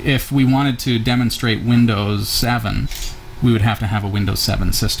if we wanted to demonstrate Windows 7, we would have to have a Windows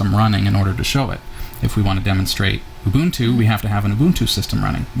 7 system running in order to show it. If we want to demonstrate Ubuntu, we have to have an Ubuntu system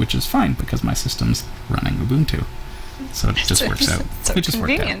running, which is fine because my system's running Ubuntu. So it just works out. It just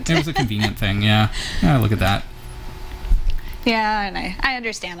worked out. It was a convenient thing, yeah. Yeah, look at that. Yeah, and I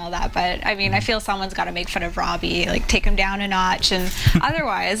understand all that, but I mean, I feel someone's got to make fun of Robbie, like take him down a notch, and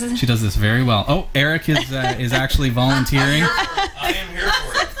otherwise. She does this very well. Oh, Eric is actually volunteering. I am here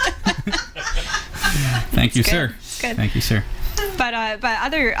for it. Thank you, sir. Good. Thank you, sir. But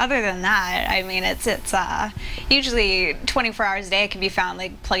other than that, I mean, it's usually 24 hours a day. It can be found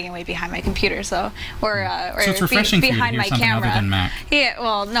like plugging away behind my computer, so or so it's refreshing behind for you to hear my something camera. other than Mac. Yeah,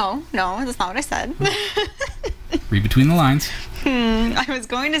 well, no, that's not what I said. Read between the lines. I was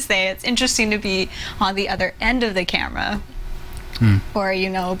going to say it's interesting to be on the other end of the camera. Or, you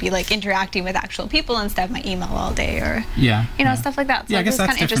know, be like interacting with actual people instead of my email all day, or stuff like that. So yeah, I guess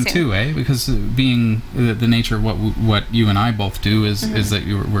that's different too, eh? Because being the nature of what you and I both do is that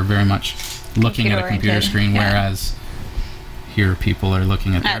we're very much looking at a computer screen, whereas here people are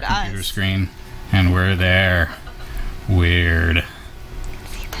looking at their computer screen, and we're there. Weird.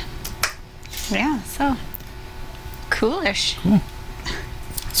 Yeah, so coolish. Cool.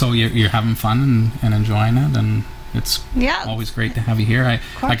 So you're having fun and enjoying it, and it's always great to have you here.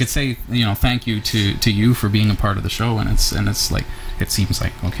 I could say, you know, thank you to you for being a part of the show, and it's like, it seems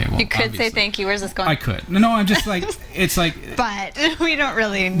like, okay, well, you could say thank you. Where's this going? I could. No, I'm just like, it's like, but we don't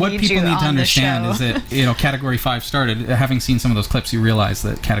really need what people need to understand is that, you know, Category 5 started, having seen some of those clips, you realize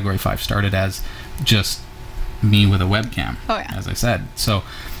that Category 5 started as just me with a webcam, as I said. So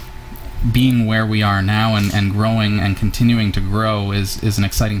being where we are now and growing and continuing to grow is an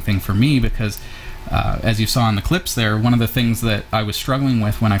exciting thing for me, because as you saw in the clips there, one of the things that I was struggling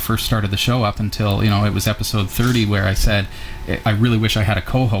with when I first started the show up until, you know, it was episode 30 where I said, I really wish I had a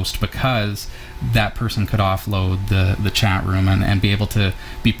co-host, because that person could offload the chat room and be able to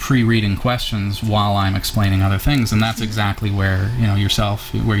be pre-reading questions while I'm explaining other things. And that's exactly where, you know,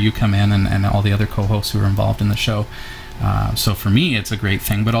 yourself, where you come in, and all the other co-hosts who are involved in the show. So for me, it's a great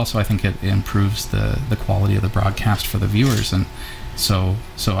thing, but also I think it improves the quality of the broadcast for the viewers. And so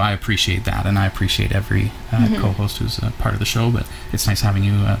I appreciate that, and I appreciate every co-host who's a part of the show, but it's nice having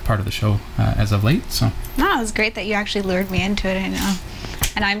you part of the show as of late. So no, it was great that you actually lured me into it, I know.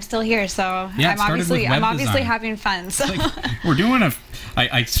 And I'm still here, so yeah, I'm obviously having fun. So we're doing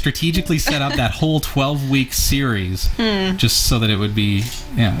I strategically set up that whole 12-week series just so that it would be,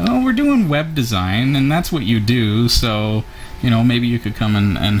 we're doing web design, and that's what you do, so, you know, maybe you could come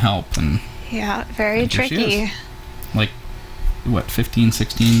and help. And yeah, very tricky. Like, what, 15,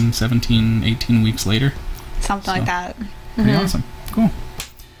 16, 17, 18 weeks later? Something like that. Pretty awesome. Cool.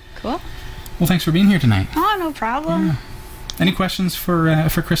 Cool. Well, thanks for being here tonight. Oh, no problem. Yeah. Any questions for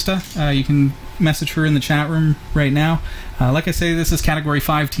Christa? You can message her in the chat room right now. Like I say, this is Category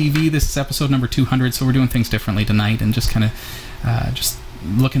 5 TV. This is episode number 200, so we're doing things differently tonight, and just kind of just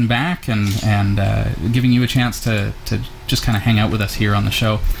looking back and giving you a chance to just kind of hang out with us here on the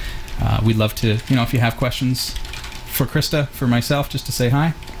show. We'd love to, you know, if you have questions for Christa, for myself, just to say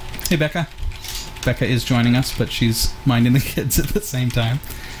hi. Hey, Becca. Becca is joining us, but she's minding the kids at the same time.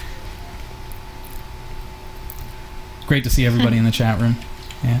 Great to see everybody in the chat room.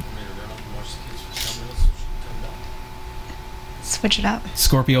 Yeah. Switch it up.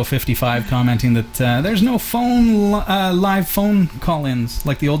 Scorpio55 commenting that there's no phone live phone call-ins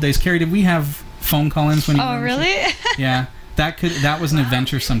like the old days. Carrie, did we have phone call-ins when you Oh, really? Yeah. That was an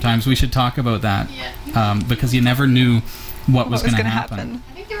adventure sometimes. We should talk about that. Because you never knew what was going to happen.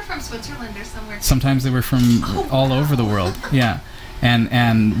 I think they were from Switzerland or somewhere. Sometimes they were from all over the world. Yeah.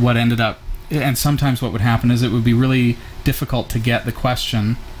 And what ended up, and sometimes what would happen is it would be really difficult to get the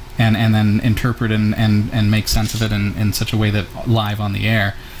question and then interpret and make sense of it in such a way that live on the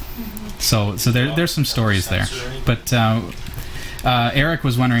air. So there's some stories there. But Eric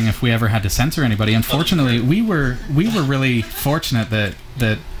was wondering if we ever had to censor anybody. Unfortunately, we were really fortunate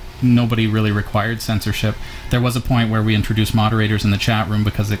that nobody really required censorship. There was a point where we introduced moderators in the chat room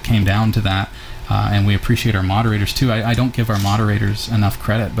because it came down to that. And we appreciate our moderators too. I don't give our moderators enough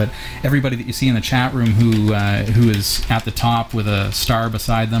credit, but everybody that you see in the chat room who is at the top with a star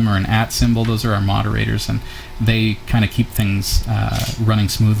beside them or an @ symbol, those are our moderators, and they kind of keep things running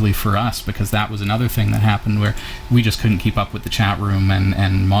smoothly for us, because that was another thing that happened where we just couldn't keep up with the chat room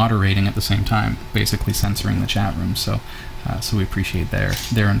and moderating at the same time, basically censoring the chat room. So we appreciate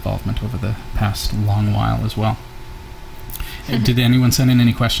their involvement over the past long while as well. Did anyone send in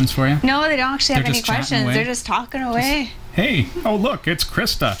any questions for you? No, they don't actually have any questions. They're just talking away. Hey, oh look, it's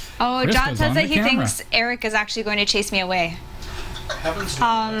Christa. Oh, Christa's John says that he camera. thinks Eric is actually going to chase me away. Heavens,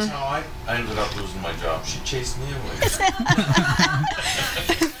 that's how I ended up losing my job. She chased me away.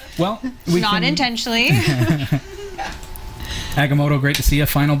 Well, not intentionally. Agamotto, great to see you.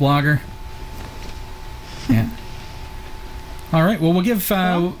 Final blogger. Yeah. All right. Well, we'll give.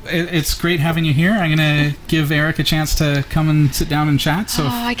 It's great having you here. I'm going to give Eric a chance to come and sit down and chat. So,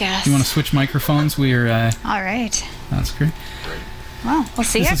 I guess. If you want to switch microphones, we're. All right. That's great. Well, we'll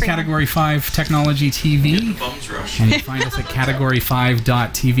see. This is Category 5 Technology TV. And you can find us at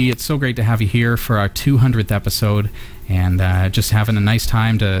category5.tv. It's so great to have you here for our 200th episode, and just having a nice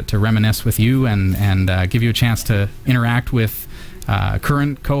time to reminisce with you and give you a chance to interact with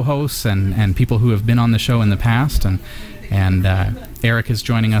current co-hosts and people who have been on the show in the past. And Eric is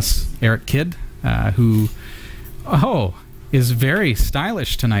joining us, Eric Kidd, who is very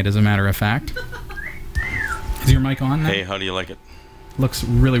stylish tonight, as a matter of fact. Is your mic on now? Hey, how do you like it? Looks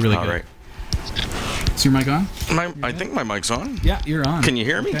really, really good. All right. Is your mic on? I think my mic's on. Yeah, you're on. Can you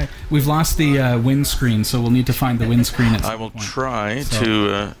hear me? Okay. We've lost the windscreen, so we'll need to find the windscreen at some point. I will try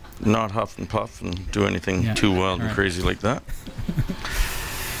to not huff and puff and do anything too wild and crazy like that.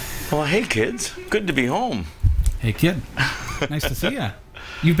 Well, hey, kids. Good to be home. Hey, kid. Nice to see you.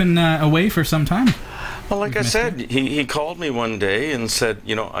 You've been away for some time. Well, like I said, he called me one day and said,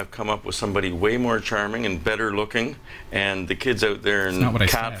 you know, I've come up with somebody way more charming and better looking, and the kids out there in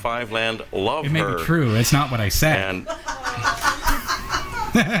Cat 5 land love her. It may be true. It's not what I said.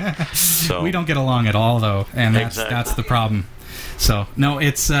 And so we don't get along at all, though, and that's the problem. So no,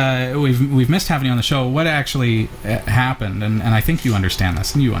 it's we've missed having you on the show. What actually happened, and I think you understand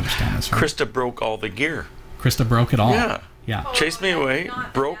this, and you understand this, right? Christa broke all the gear. Christa broke it all. Yeah. Chased me away,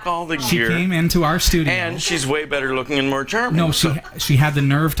 broke all the gear. She came into our studio. And she's way better looking and more charming. No, she had the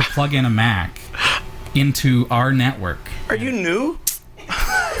nerve to plug in a Mac into our network. Are you new?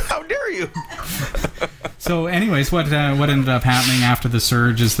 How dare you? So anyways, what ended up happening after the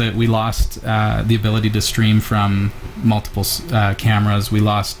surge is that we lost the ability to stream from multiple cameras. We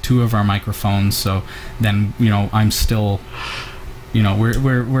lost 2 of our microphones, so then, you know, I'm still... You know,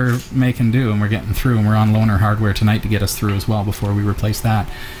 we're making do, and we're getting through, and we're on loaner hardware tonight to get us through as well before we replace that.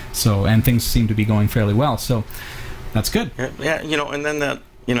 So, and things seem to be going fairly well, so that's good. Yeah, you know, and then that,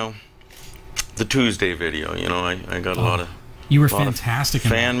 you know, the Tuesday video, you know, I got a lot of... You were fantastic.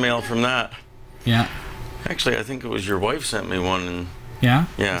 Fan mail from that. Yeah. Actually, I think it was your wife sent me one. And yeah?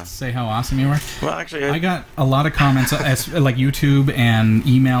 Yeah. Just to say how awesome you were? Well, actually... I got a lot of comments, like YouTube and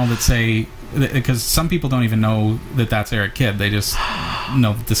email, that say... Because some people don't even know that that's Eric Kidd. They just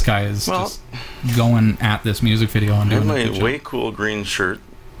know that this guy is just going at this music video and doing my way cool green shirt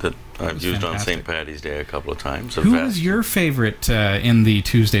that I've used on St. Patty's Day a couple of times. Who was your favorite in the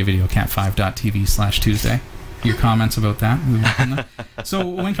Tuesday video, cat5.tv/Tuesday? Your comments about that? So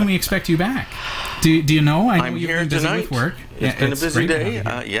when can we expect you back? Do you know? I know I'm you've here been busy tonight. with work. It's been a busy day.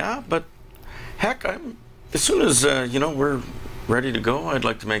 Yeah, but heck, as soon as you know, we're ready to go, I'd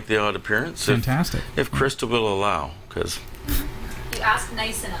like to make the odd appearance. Fantastic. If Christa will allow, because you asked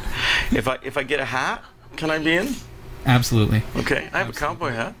nice enough. If I get a hat, can I be in? Absolutely. Okay, I have a cowboy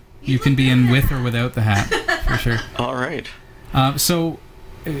hat. You can be in with or without the hat, for sure. All right. So,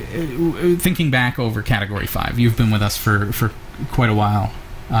 thinking back over Category 5, you've been with us for quite a while,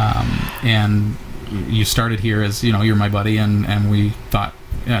 and you started here as, you know, you're my buddy, and we thought,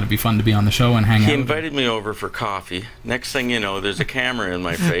 yeah, it'd be fun to be on the show and hang out. He invited me over for coffee. Next thing you know, there's a camera in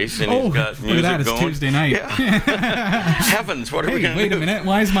my face, and he's got music look at that, going. It's Tuesday night. Yeah. Heavens, what are we going to do? Wait a minute,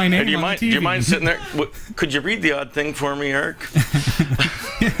 why is my name on the TV? Do you mind sitting there? Could you read the odd thing for me, Eric?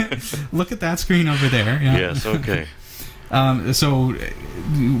 Look at that screen over there. Yeah. Yes, okay. So,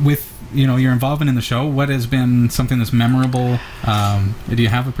 with, you know, your involvement in the show, what has been something that's memorable? Do you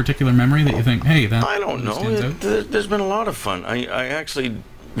have a particular memory that you think, hey, that I don't know. There's been a lot of fun. I actually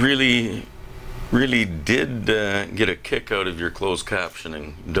really did get a kick out of your closed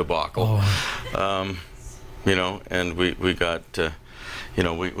captioning debacle. You know, and we got you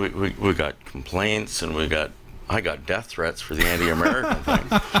know, we got complaints, and we got I got death threats for the anti-American thing,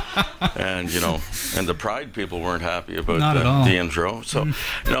 and and the Pride people weren't happy about the intro. So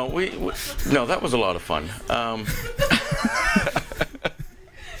no, no, that was a lot of fun.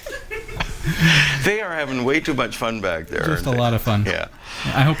 They are having way too much fun back there. Just a lot of fun. Yeah.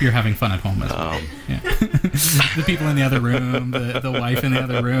 I hope you're having fun at home as well. Yeah. The people in the other room, the wife in the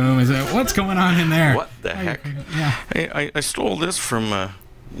other room. What's going on in there? What the heck? Yeah. Hey, I stole this from.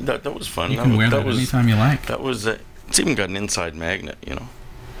 That was fun. You can wear that anytime you like. That was. It's even got an inside magnet,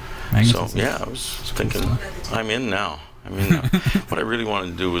 So yeah, I was thinking, I'm in now. What I really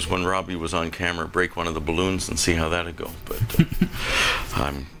wanted to do was when Robbie was on camera, break one of the balloons and see how that'd go. But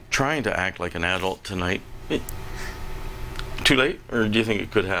I'm trying to act like an adult tonight. Too late, or do you think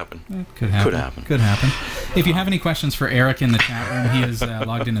it could happen? It could happen. Could happen. If you have any questions for Eric in the chat room, he is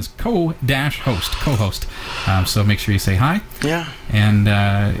logged in as co-host. So make sure you say hi. Yeah. And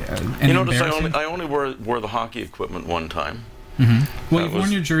you notice I only wore the hockey equipment one time. Mm-hmm. Well, you've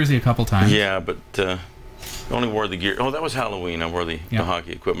worn your jersey a couple times. Yeah, but I only wore the gear. Oh, that was Halloween. I wore the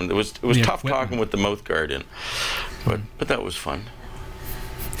hockey equipment. It was tough talking with the mouth guard in, but that was fun.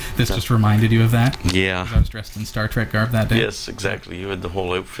 This just reminded you of that? Yeah. I was dressed in Star Trek garb that day? Yes, exactly. You had the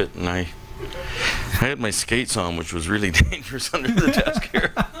whole outfit, and I had my skates on, which was really dangerous under the desk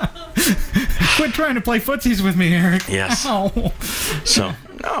here. Quit trying to play footsies with me, Eric. Yes. Ow. So,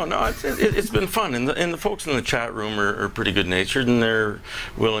 no, it's been fun, and the folks in the chat room are pretty good-natured, and they're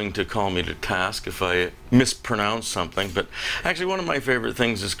willing to call me to task if I mispronounce something. But actually, one of my favorite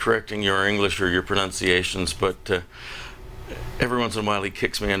things is correcting your English or your pronunciations, but every once in a while he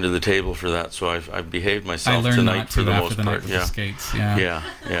kicks me under the table for that, so I've behaved myself tonight for the most part. Yeah. Skates.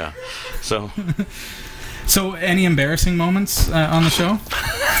 Yeah. So any embarrassing moments on the show?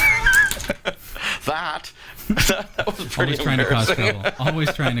 that was pretty embarrassing.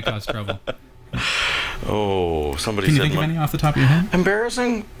 Always trying to cause trouble. Oh, somebody said. Can you think of any off the top of your head?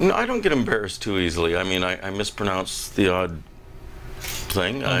 Embarrassing? No, I don't get embarrassed too easily. I mispronounce the odd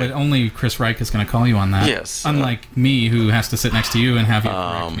thing. But only Chris Reich is going to call you on that. Yes. Unlike me, who has to sit next to you and have you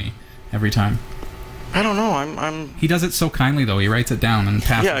correct me every time. I don't know. He does it so kindly, though. He writes it down and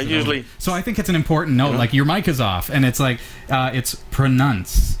passes it usually. Over. So I think it's an important note. Like, your mic is off, and it's like it's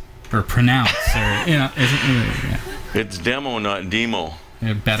pronounce. It's demo, not demo.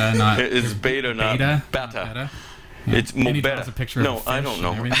 Beta, not. It's beta, not beta. Yeah. It's more beta. A picture no, of I don't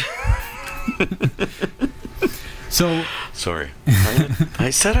know. So sorry. I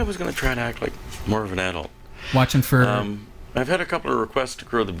said I was going to try to act like more of an adult. Watching for. I've had a couple of requests to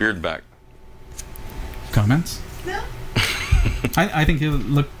grow the beard back. Comments? No. I think you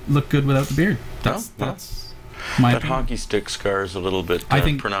look good without the beard. That's my that hockey stick scar is a little bit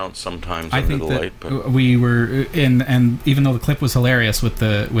pronounced sometimes under the light. But we were and even though the clip was hilarious with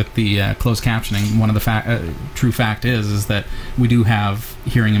the closed captioning, one of the true fact is that we do have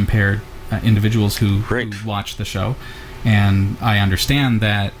hearing impaired individuals who watch the show, and I understand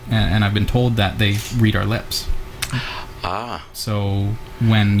that, and I've been told that they read our lips. Ah. So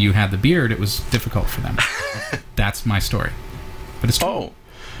when you had the beard, it was difficult for them. That's my story, but it's true. Oh.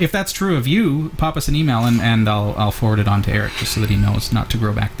 If that's true of you, pop us an email and I'll forward it on to Eric just so that he knows not to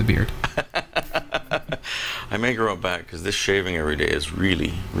grow back the beard. I may grow it back because this shaving every day is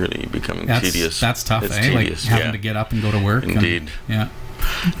really, really becoming tedious. That's tough, it's tedious, like having to get up and go to work. Indeed. Yeah.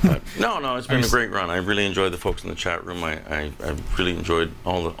 But no, it's been a great run. I really enjoyed the folks in the chat room. I really enjoyed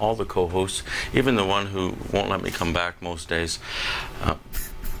all the co-hosts, even the one who won't let me come back most days.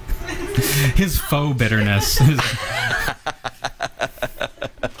 His faux bitterness.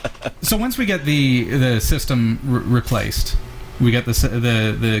 So once we get the system replaced, we get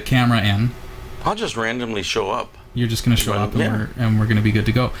the camera in. I'll just randomly show up. You're just going to show up, and we're going to be good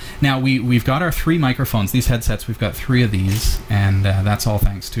to go. Now we've got our 3 microphones. These headsets, we've got 3 of these, and that's all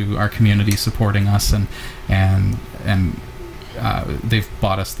thanks to our community supporting us, and they've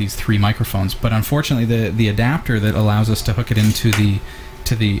bought us these 3 microphones. But unfortunately, the adapter that allows us to hook it into the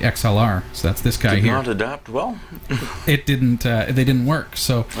XLR, so that's this guy here. Did not adapt well. It didn't. They didn't work.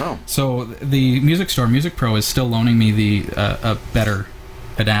 So the Music Store, Music Pro, is still loaning me a better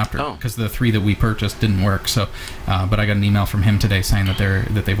adapter because the 3 that we purchased didn't work. So, but I got an email from him today saying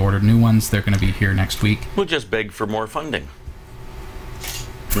that they've ordered new ones. They're going to be here next week. We'll just beg for more funding.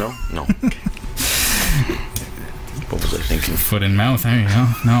 No. What was I thinking? Foot in mouth. There you go.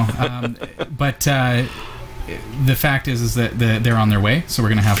 No, but. The fact is that they're on their way, so we're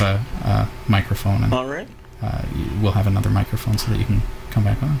going to have a microphone. And, all right. We'll have another microphone so that you can come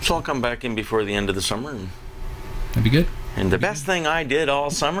back on. So I'll come back in before the end of the summer. That'd be good. And the best thing I did all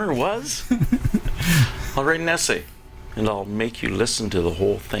summer was I'll write an essay, and I'll make you listen to the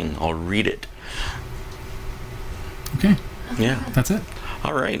whole thing. I'll read it. Okay. Yeah. That's it.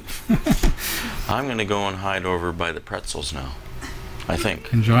 All right. I'm going to go and hide over by the pretzels now, I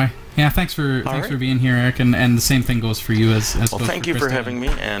think. Enjoy. Yeah, thanks for being here, Eric, and the same thing goes for you as well, thank you for having me,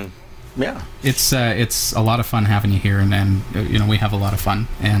 and yeah. It's a lot of fun having you here, and you know, we have a lot of fun,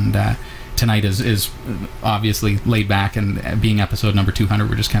 and tonight is obviously laid back, and being episode number 200,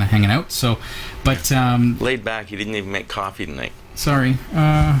 we're just kind of hanging out, so, but... laid back, you didn't even make coffee tonight. Sorry,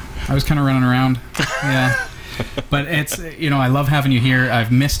 I was kind of running around, yeah. But it's, you know, I love having you here.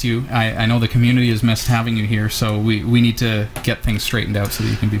 I've missed you. I know the community has missed having you here, so we need to get things straightened out so that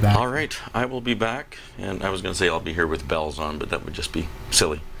you can be back. All right, I will be back, and I was going to say I'll be here with bells on, but that would just be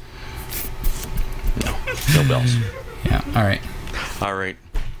silly. No bells. Yeah, all right. All right,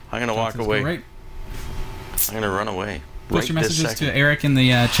 I'm going to walk away. Right. I'm going to run away. Post your messages to Eric in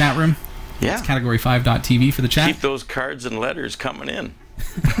the chat room. Yeah. It's Category5.tv for the chat. Keep those cards and letters coming in.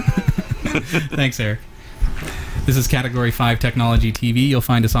 Thanks, Eric. This is Category 5 Technology TV. You'll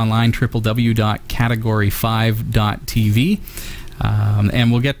find us online, www.category5.tv.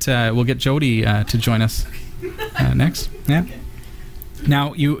 And we'll get Jodi to join us next. Yeah.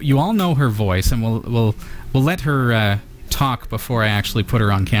 Now you all know her voice, and we'll let her talk before I actually put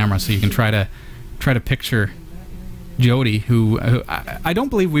her on camera, so you can try to picture Jodi, who I don't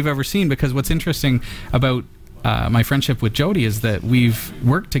believe we've ever seen, because what's interesting about my friendship with Jodi is that we've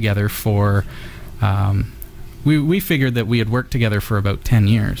worked together for. We figured that we had worked together for about 10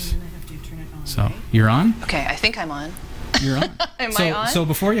 years. So, you're on? Okay, I think I'm on. You're on. Am I on? So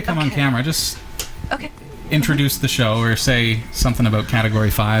before you come on camera, just introduce the show or say something about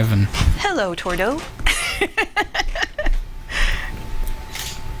Category 5 and... Hello, Tordo.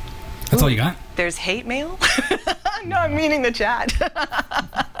 That's all you got? There's hate mail? No, I'm meaning the chat.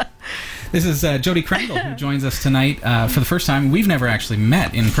 This is Jodi Krangle, who joins us tonight for the first time. We've never actually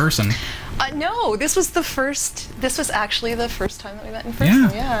met in person. No, this was actually the first time that we met in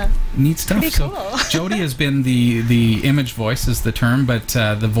person. Yeah. Neat stuff. Pretty cool. So Jodi has been the image voice is the term, but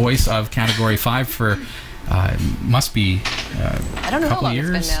the voice of Category 5 for must be I don't know how long it's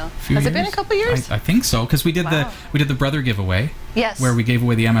been now. Has it been a couple years? I think so, because we did the brother giveaway. Yes. Where we gave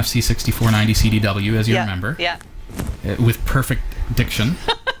away the MFC 6490 CDW, as you remember. Yeah. With perfect diction.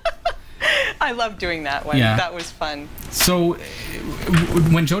 I love doing that one. Yeah. That was fun. So,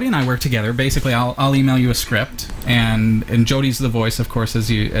 when Jodi and I work together, basically, I'll email you a script, and Jodi's the voice, of course,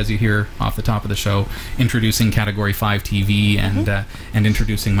 as you hear off the top of the show, introducing Category 5 TV and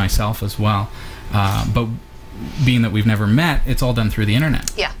introducing myself as well. But being that we've never met, it's all done through the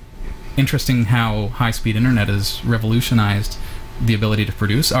internet. Yeah. Interesting how high-speed internet has revolutionized the ability to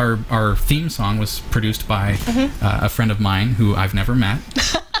produce. Our theme song was produced by a friend of mine who I've never met.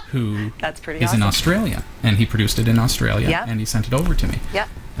 Who is in Australia, and he produced it in Australia, and he sent it over to me. Yeah.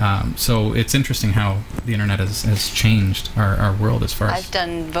 So it's interesting how the internet has changed our world as far as... I've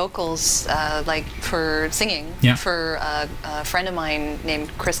done vocals like for singing for a friend of mine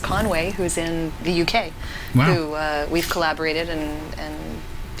named Chris Conway, who's in the UK, who we've collaborated, and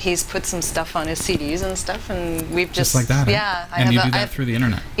he's put some stuff on his CDs and stuff, and we've just like that. Yeah. And you do that through the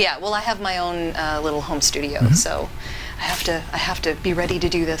internet. Yeah. Well, I have my own little home studio, so I have to be ready to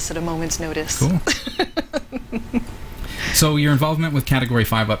do this at a moment's notice. Cool. So your involvement with Category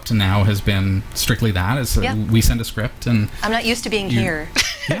 5 up to now has been strictly that? We send a script and... I'm not used to being here.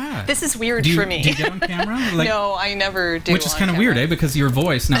 Yeah. This is weird for me. Do you get on camera? No, I never do. Which is kind of weird, eh? Because your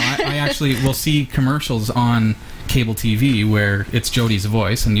voice... Now, I actually will see commercials on cable TV where it's Jodi's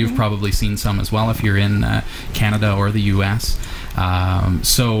voice, and you've probably seen some as well if you're in Canada or the US.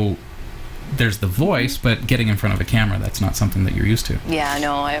 So... there's the voice, but getting in front of a camera, that's not something that you're used to. Yeah,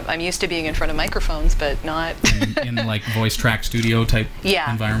 no, I'm used to being in front of microphones, but not... in like voice track studio type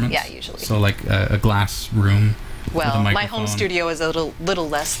environments? Yeah, usually. So like a glass room Well, with a microphone. My home studio is a little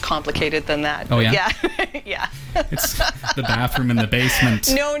less complicated than that. Oh, yeah? Yeah. Yeah. It's the bathroom in the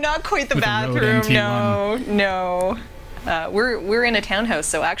basement. No, not quite the bathroom. No. We're in a townhouse,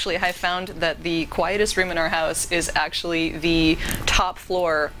 so actually I found that the quietest room in our house is actually the top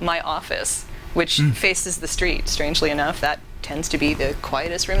floor, my office, which faces the street. Strangely enough, that tends to be the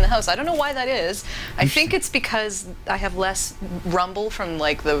quietest room in the house. I don't know why that is. I think it's because I have less rumble from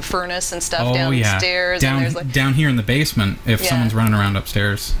like the furnace and stuff downstairs. Yeah. And there's like down here in the basement, if someone's running around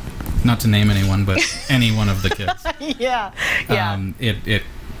upstairs, not to name anyone, but any one of the kids. Yeah. It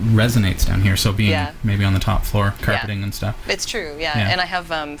resonates down here, so being maybe on the top floor, carpeting and stuff. It's true, and I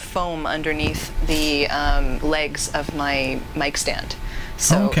have foam underneath the legs of my mic stand.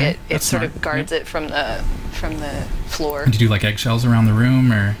 So okay. it sort of guards it from the floor. And do you do like eggshells around the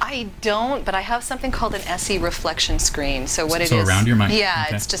room, or? I don't, but I have something called an SE reflection screen. So what it is? So around your mic. Yeah,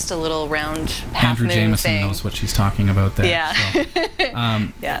 okay. It's just a little round half Andrew moon Jameson thing. knows what she's talking about there. Yeah. So,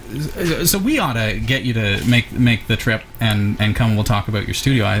 yeah. So we ought to get you to make the trip and come. And we'll talk about your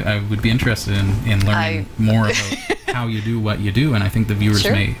studio. I would be interested in learning more about how you do what you do, and I think the viewers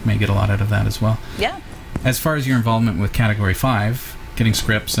may get a lot out of that as well. Yeah. As far as your involvement with Category 5, getting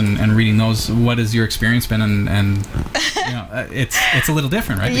scripts and reading those, what has your experience been? And you know, it's a little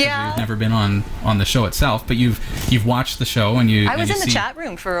different, right? Because you've never been on the show itself, but you've watched the show and you. I was in the chat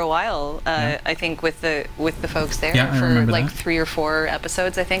room for a while. I think with the folks there for like 3 or 4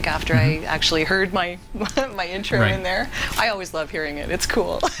 episodes. I think after I actually heard my intro in there. I always love hearing it. It's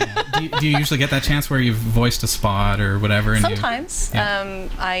cool. Do you usually get that chance where you've voiced a spot or whatever? And sometimes.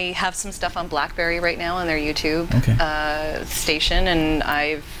 I have some stuff on BlackBerry right now on their YouTube station, and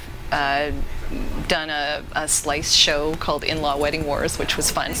I've done a slice show called In-Law Wedding Wars, which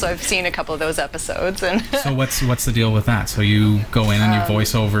was fun. So I've seen a couple of those episodes. And so what's the deal with that? So you go in and you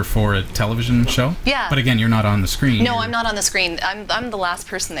voice over for a television show? Yeah. But again, you're not on the screen. No, I'm not on the screen. I'm the last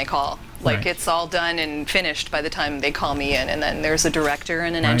person they call. Like it's all done and finished by the time they call me in, and then there's a director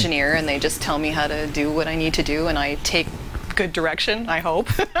and an engineer, and they just tell me how to do what I need to do, and I take good direction, I hope,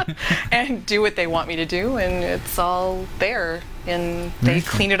 and do what they want me to do, and it's all there, and they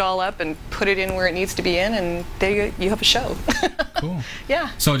clean it all up and put it in where it needs to be in, and you have a show. Cool.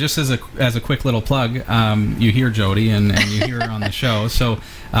 Yeah. So just as a quick little plug, you hear Jodi and you hear her on the show. So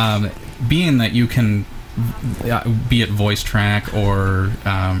being that you can be it voice track or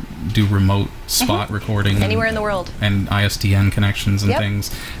do remote spot recording anywhere in the world, and ISDN connections and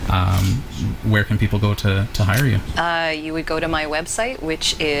things, where can people go to hire you? You would go to my website,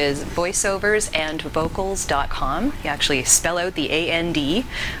 which is voiceoversandvocals.com. You actually spell out the AND,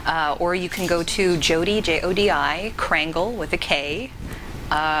 or you can go to Jodi, Jodi, Krangle with a K,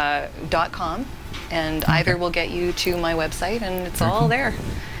 .com, and either will get you to my website, and it's all there.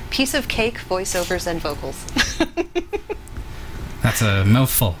 Piece of cake, voiceovers, and vocals. That's a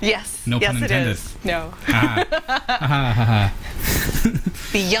mouthful. Yes. No pun intended. It is. No.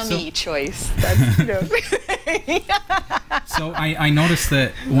 The yummy choice. That's, So I noticed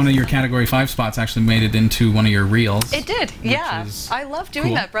that one of your Category 5 spots actually made it into one of your reels. It did, yeah. I love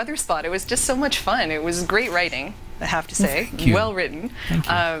doing that brother spot. It was just so much fun. It was great writing, I have to say. Well written.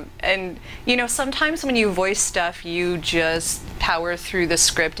 And you know, sometimes when you voice stuff, you just power through the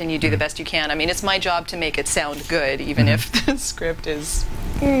script and you do the best you can. I mean, it's my job to make it sound good, even if the script is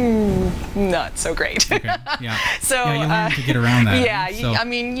not so great. Yeah. So you learn to get around that. Yeah, I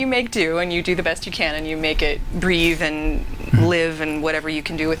mean, you make do and you do the best you can and you make it breathe and live and whatever you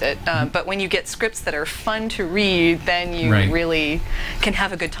can do with it. But when you get scripts that are fun to read, then you really can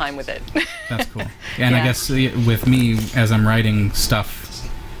have a good time with it. That's cool. And I guess with me, as I'm writing stuff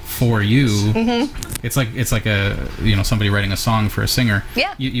for you, it's like a somebody writing a song for a singer.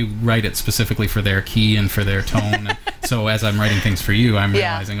 Yeah. You write it specifically for their key and for their tone. So as I'm writing things for you, I'm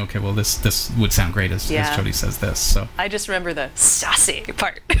realizing, okay, well this would sound great as Jodi says this. So I just remember the saucy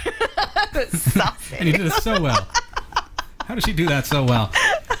part. The saucy. And you did it so well. How does she do that so well?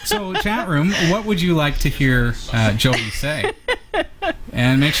 So chat room, what would you like to hear Jodi say?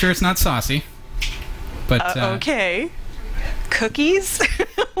 And make sure it's not saucy. But okay. Cookies?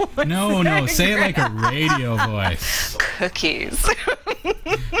 No, say it like a radio voice. Cookies.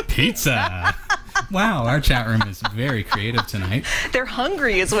 Pizza. Wow, our chat room is very creative tonight. They're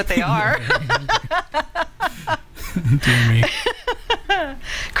hungry is what they are. Dear me.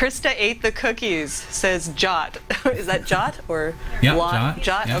 Krista ate the cookies, says Jot. Is that Jot or Jot?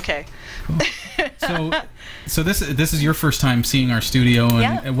 Jot? Yeah. Okay. Cool. So this is your first time seeing our studio,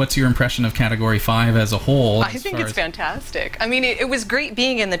 and what's your impression of Category 5 as a whole? I think it's fantastic. I mean, it was great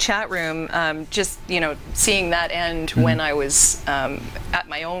being in the chat room, just seeing that end when I was at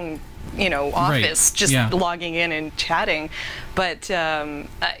my own office, just logging in and chatting. But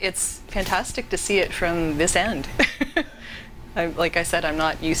it's fantastic to see it from this end. Like I said, I'm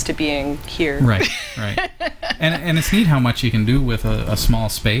not used to being here. Right. And it's neat how much you can do with a small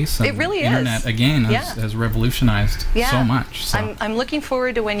space. And it really is. Internet, again, has revolutionized so much. So. I'm looking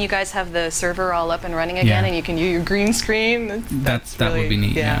forward to when you guys have the server all up and running again and you can use your green screen. That would be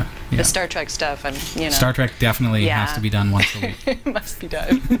neat, yeah. The Star Trek stuff. Star Trek definitely has to be done once a week. It must be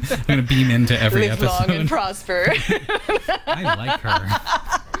done. I'm going to beam into every Live episode. long and prosper. I like her.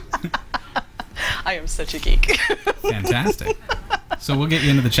 I am such a geek. Fantastic. So we'll get you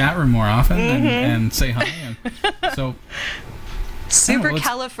into the chat room more often and say hi. So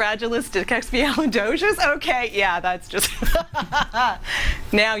Supercalifragilisticexpialidocious? Okay, yeah, that's just...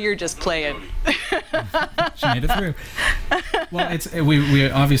 Now you're just playing. She made it through. Well, we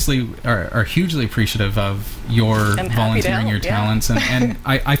obviously are hugely appreciative of your volunteering your talents, and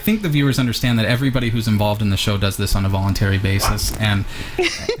I think the viewers understand that everybody who's involved in the show does this on a voluntary basis. And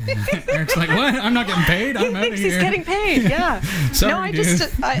Eric's like, "What? I'm not getting paid. I'm out of here." He's getting paid. Yeah. Sorry,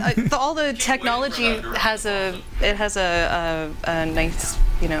 all the technology has a nice,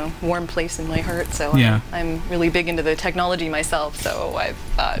 warm place in my heart. So yeah. I'm really big into the technology myself. So I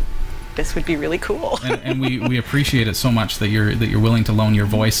thought this would be really cool. and we appreciate it so much that you're willing to loan your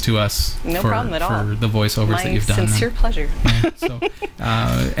voice to us. No problem at all. For the voiceovers that you've done. My sincere pleasure. Yeah, so,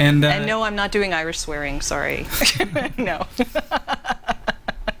 and no, I'm not doing Irish swearing. Sorry. No.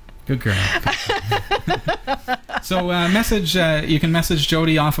 Good girl. So you can message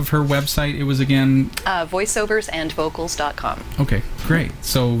Jodi off of her website. It was again voiceoversandvocals.com. Okay, great.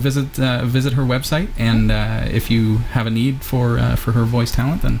 So visit her website, and if you have a need for her voice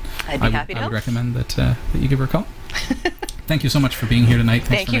talent, then I'd be happy to I help. would recommend that you give her a call. Thank you so much for being here tonight.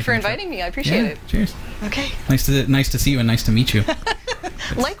 Thank you for inviting me. I appreciate it. Cheers. Okay. Nice to see you, and nice to meet you.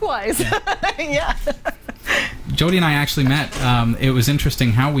 Likewise. Yeah. Jodi and I actually met. It was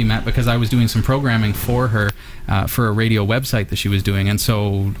interesting how we met, because I was doing some programming for her for a radio website that she was doing, and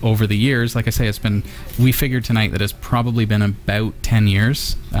so over the years, like I say, we figured tonight that it's probably been about 10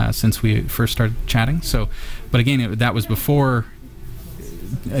 years since we first started chatting. So, but again, that was before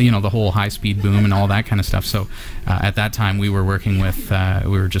the whole high-speed boom and all that kind of stuff. So at that time, we were working with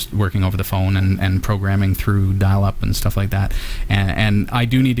we were just working over the phone and programming through dial-up and stuff like that. And I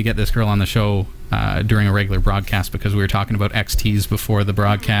do need to get this girl on the show during a regular broadcast, because we were talking about XTs before the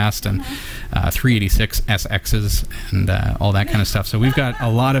broadcast, and 386 SXs and all that kind of stuff. So we've got a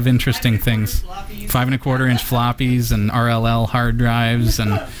lot of interesting things. 5.25-inch floppies and RLL hard drives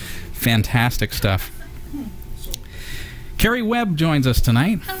and fantastic stuff. Carrie Webb joins us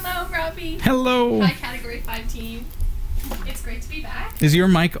tonight. Hello, Robbie. Hello. Hi, Category 5 team. It's great to be back. Is your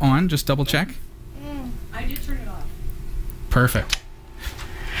mic on? Just double check. I did turn it off. Perfect.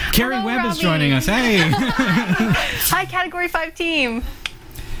 Carrie Webb is joining us. Hey. Hi, Category 5 team.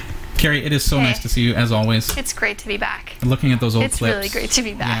 Carrie, it is so nice to see you, as always. It's great to be back. Looking at those old clips. It's really great to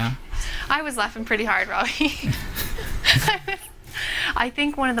be back. Yeah. I was laughing pretty hard, Robbie. I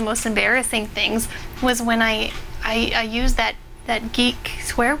think one of the most embarrassing things was when I used that geek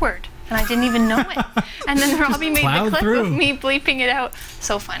swear word, and I didn't even know it. And then Robbie made the clip of me bleeping it out.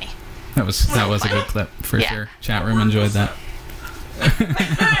 So funny. That was a good clip for sure. Chat room enjoyed that.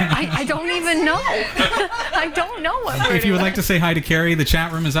 I don't even know. I don't know what word. If you would like to say hi to Carrie, the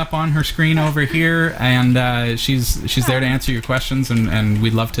chat room is up on her screen over here, and she's there to answer your questions, and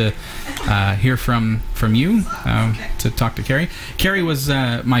we'd love to hear from you to talk to Carrie. Carrie was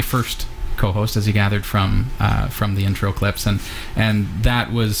my first co-host, as you gathered from the intro clips, and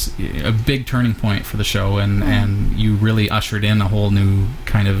that was a big turning point for the show, and you really ushered in a whole new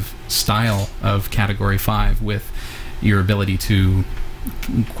kind of style of Category 5 with your ability to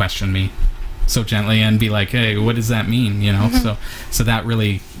question me so gently and be like, hey, what does that mean? So that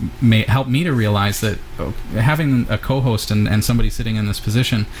really helped me to realize that having a co-host and somebody sitting in this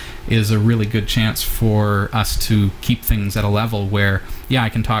position is a really good chance for us to keep things at a level where, I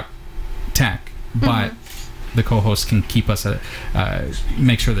can talk tech, but the co-host can keep us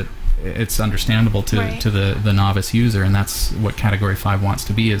make sure that it's understandable to the novice user, and that's what Category 5 wants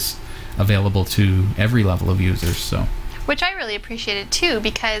to be, is available to every level of users. So, which I really appreciated too,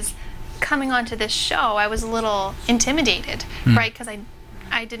 because coming onto this show, I was a little intimidated, right? Because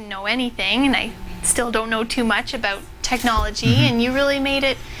I didn't know anything, and I still don't know too much about technology, and you really made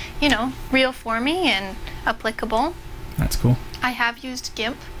it, real for me and applicable. That's cool. I have used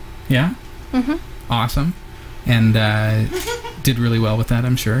GIMP. Yeah? Awesome. And did really well with that,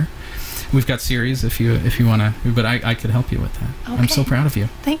 I'm sure. We've got series if you want to, but I could help you with that. Okay. I'm so proud of you.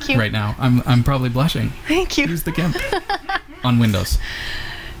 Thank you. Right now, I'm probably blushing. Thank you. Use the GIMP on Windows.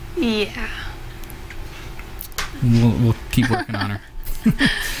 Yeah. We'll keep working on her.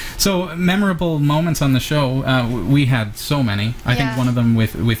 So, memorable moments on the show. We had so many. I think one of them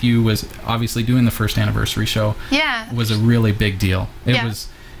with you was obviously doing the first anniversary show. Yeah. Was a really big deal. It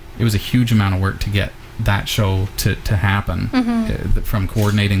was a huge amount of work to get that show to happen, from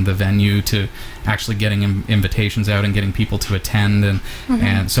coordinating the venue to actually getting invitations out and getting people to attend,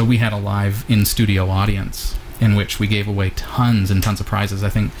 and so we had a live in-studio audience in which we gave away tons and tons of prizes. I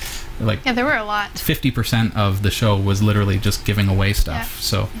think there were a lot. 50% of the show was literally just giving away stuff.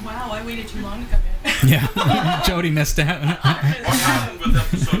 So wow, I waited too long to come in. Yeah, Jodi missed out. What happened with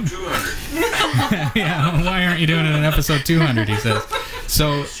episode 200? Yeah, why aren't you doing it in episode 200? He says.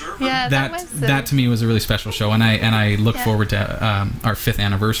 So yeah, that to me was a really special show, and I look forward to our 5th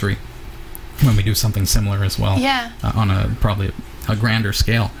anniversary when we do something similar as well. Yeah. On probably a grander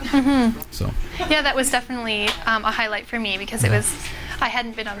scale. Mm-hmm. So. Yeah, that was definitely a highlight for me because I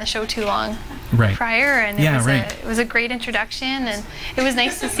hadn't been on the show too long prior, and it was a great introduction, and it was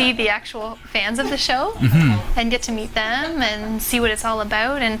nice to see the actual fans of the show and get to meet them and see what it's all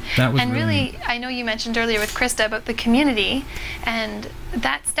about, and really, I know you mentioned earlier with Christa about the community, and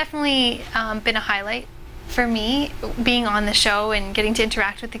that's definitely been a highlight for me, being on the show and getting to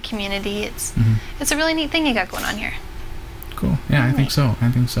interact with the community. It's a really neat thing you got going on here. Cool. Yeah, I think so.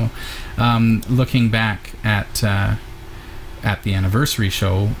 Looking back at the anniversary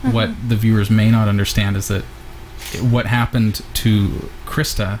show, what the viewers may not understand is that what happened to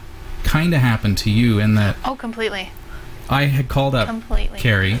Christa kind of happened to you, in that completely. I had called up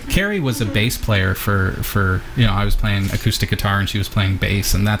Carrie. Carrie was a bass player for I was playing acoustic guitar and she was playing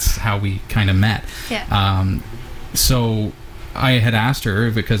bass, and that's how we kind of met. Yeah. So I had asked her,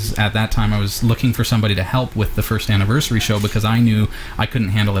 because at that time I was looking for somebody to help with the 1st anniversary show, because I knew I couldn't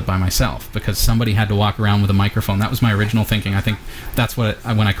handle it by myself, because somebody had to walk around with a microphone. That was my original thinking. I think that's what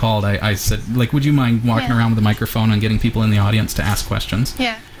when I called, I said, like, would you mind walking around with a microphone and getting people in the audience to ask questions?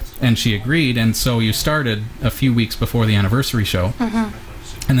 Yeah. And she agreed, and so you started a few weeks before the anniversary show, and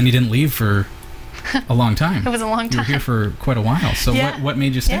then you didn't leave for a long time. It was a long time. You were here for quite a while. So what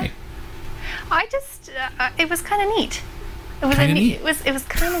made you stay? I just it was kind of neat. It was It was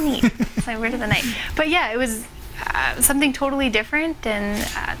kind of neat. It's my word of the night. But yeah, it was something totally different, and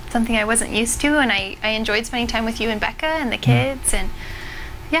something I wasn't used to, and I enjoyed spending time with you and Becca and the kids, and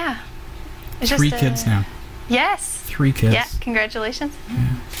it's 3 kids now. Yes. 3 kids. Yeah, congratulations.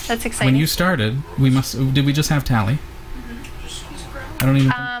 Yeah. That's exciting. When you started, did we just have Tally? I don't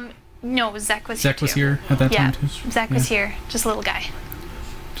even no, Zach was here. Zach was here at that time too? Zach was here. Just a little guy.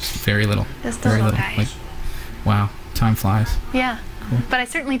 Just very little. Just a little guy. Like, wow, time flies. Yeah. Cool. But I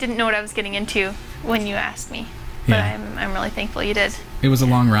certainly didn't know what I was getting into when you asked me. But I'm really thankful you did. It was a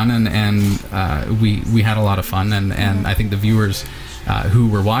long run, and we had a lot of fun, and I think the viewers who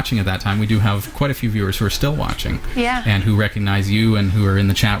were watching at that time, we do have quite a few viewers who are still watching, and who recognize you, and who are in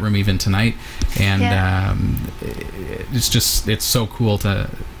the chat room even tonight, and it's so cool to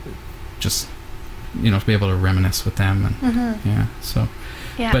just to be able to reminisce with them, and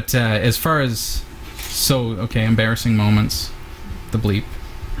but as far as embarrassing moments, the bleep,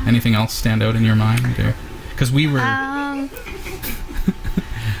 anything else stand out in your mind, because we were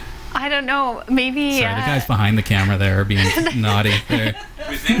I don't know. Maybe. Sorry, the guys behind the camera there are being naughty. There.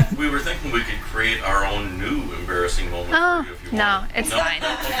 We were thinking we could create our own new embarrassing moment for you if you want. No, it's fine.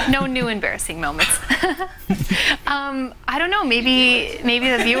 No new embarrassing moments. I don't know. Maybe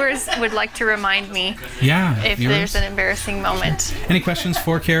the viewers would like to remind me. Yeah. If there's an embarrassing moment. Any questions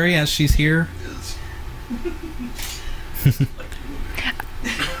for Carrie as she's here?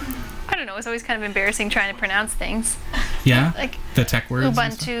 I don't know. It's always kind of embarrassing trying to pronounce things. Yeah? Like the tech words?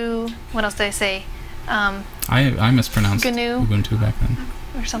 Ubuntu. What else did I say? I mispronounced Ubuntu back then.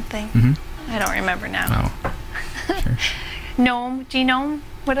 Or something. Mm-hmm. I don't remember now. Oh. Sure. Gnome? Genome?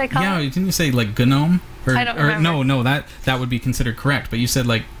 What did I call it? Yeah, didn't you say like GNOME? I don't remember. No, that would be considered correct, but you said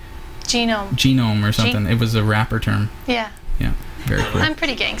like Genome or something. It was a rapper term. Yeah. Yeah, very cool. I'm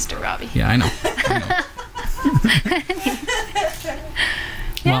pretty gangster, Robbie. Yeah, I know.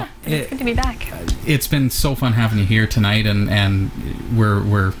 Yeah, well, it's good to be back. It's been so fun having you here tonight, and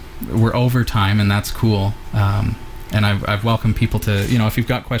we're over time, and that's cool. And I've welcomed people to, if you've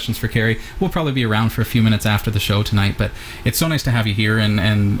got questions for Carrie, we'll probably be around for a few minutes after the show tonight, but it's so nice to have you here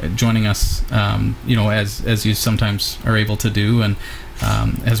and joining us, as you sometimes are able to do. And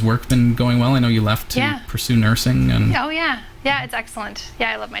has work been going well? I know you left to pursue nursing. And oh, yeah. Yeah, it's excellent.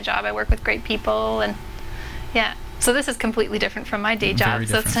 Yeah, I love my job. I work with great people, and so this is completely different from my day job,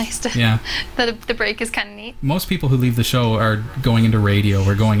 so it's nice to the break is kind of neat. Most people who leave the show are going into radio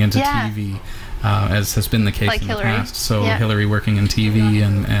or going into TV, as has been the case in the past. So Hillary working in TV,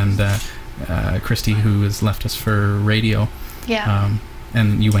 and Christy, who has left us for radio. Yeah.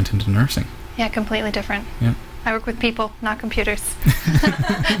 And you went into nursing. Yeah, completely different. Yeah. I work with people, not computers.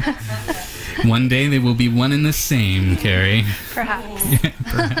 One day they will be one and the same, Carrie. Perhaps. Yeah,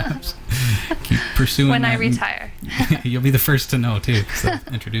 perhaps. Keep pursuing when that. I retire. You'll be the first to know, too, because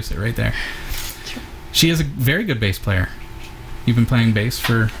I'll introduce it right there. True. She is a very good bass player. You've been playing bass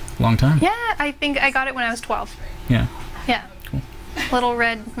for a long time. Yeah, I think I got it when I was 12. Yeah. Yeah. Cool. Little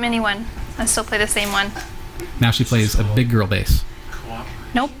red mini one. I still play the same one. Now she plays a big girl bass.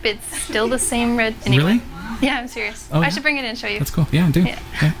 Nope, it's still the same red. Anyway. Really? Yeah, I'm serious. Oh, I yeah? should bring it in and show you. That's cool. Yeah, do.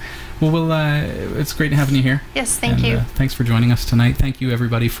 Yeah. Well, it's great having you here. Yes, thank you. Thanks for joining us tonight. Thank you,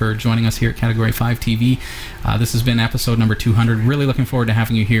 everybody, for joining us here at Category 5 TV. This has been episode number 200. Really looking forward to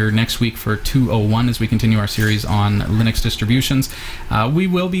having you here next week for 201 as we continue our series on Linux distributions. We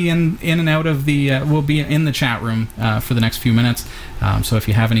will be in and out of the, we'll be in the chat room for the next few minutes. So if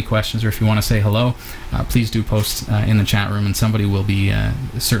you have any questions or if you want to say hello, please do post in the chat room, and somebody will be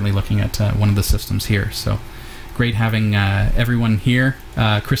certainly looking at one of the systems here. So great having everyone here.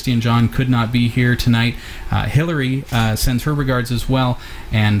 Christy and John could not be here tonight. Hillary sends her regards as well,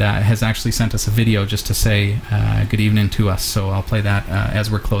 and has actually sent us a video just to say good evening to us. So I'll play that as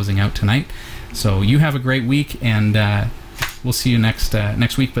we're closing out tonight. So you have a great week, and we'll see you next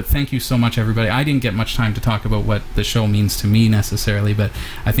week. But thank you so much, everybody. I didn't get much time to talk about what the show means to me necessarily, but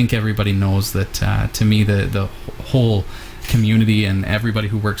I think everybody knows that to me the whole community and everybody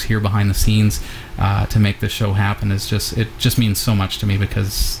who works here behind the scenes to make this show happen is just means so much to me,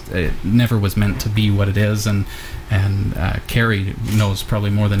 because it never was meant to be what it is. And Carrie knows probably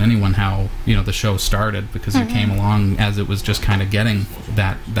more than anyone how the show started, because you came along as it was just kind of getting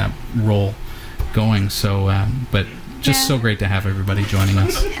that role going. So but just so great to have everybody joining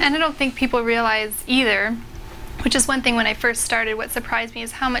us. And I don't think people realize either, which is one thing when I first started, what surprised me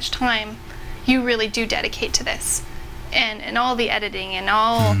is how much time you really do dedicate to this. And all the editing and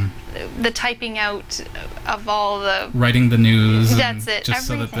all the typing out of all the... Writing the news. That's it. Just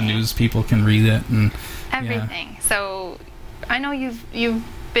everything. so that the news people can read it. And everything. Yeah. So I know you've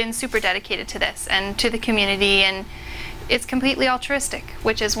been super dedicated to this and to the community, and it's completely altruistic,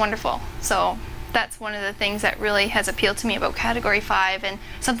 which is wonderful. So that's one of the things that really has appealed to me about Category 5, and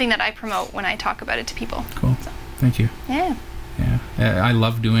something that I promote when I talk about it to people. Cool. So. Thank you. Yeah. Yeah, I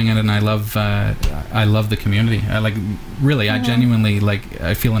love doing it, and I love the community. I genuinely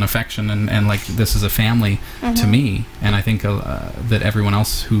I feel an affection, and like this is a family to me, and I think that everyone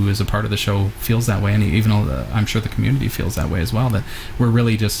else who is a part of the show feels that way, and even I'm sure the community feels that way as well. That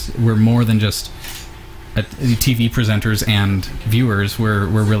we're more than just TV presenters and viewers. We're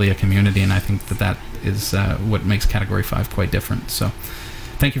really a community, and I think that is what makes Category 5 quite different. So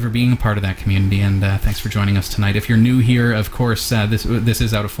thank you for being a part of that community, and thanks for joining us tonight. If you're new here, of course, this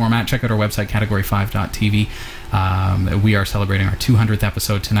is out of format. Check out our website, category5.tv. We are celebrating our 200th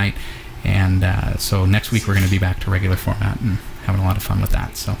episode tonight, and so next week we're going to be back to regular format and having a lot of fun with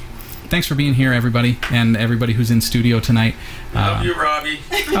that. So thanks for being here, everybody, and everybody who's in studio tonight. Love you, Robbie.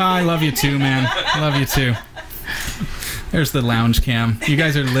 I love you too, man. I love you too. There's the lounge cam. You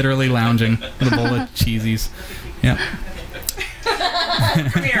guys are literally lounging with a bowl of cheesies. Yeah.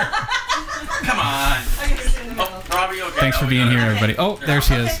 Come here. Come on. Oh, Robbie, okay. Thanks for being here, everybody. Oh, there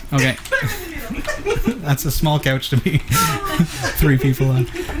she is. Okay. That's a small couch to be 3 people on.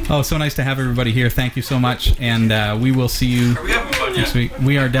 Oh, so nice to have everybody here. Thank you so much, and we will see you next week.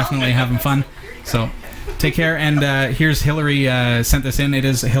 We are definitely having fun. So take care, and here's Hillary sent this in. It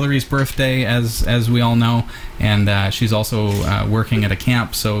is Hillary's birthday, as we all know, and she's also working at a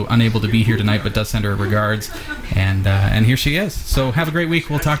camp, so unable to be here tonight, but does send her regards, and here she is. So have a great week.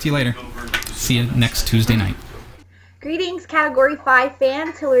 We'll talk to you later. See you next Tuesday night. Greetings, Category 5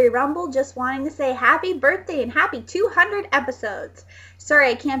 fans. Hillary Rumble, just wanting to say happy birthday and happy 200 episodes.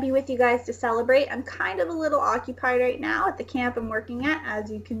 Sorry I can't be with you guys to celebrate. I'm kind of a little occupied right now at the camp I'm working at, as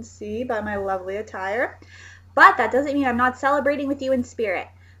you can see by my lovely attire. But that doesn't mean I'm not celebrating with you in spirit.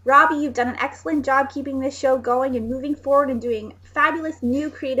 Robbie, you've done an excellent job keeping this show going and moving forward and doing fabulous new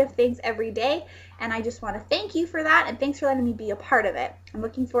creative things every day. And I just want to thank you for that, and thanks for letting me be a part of it. I'm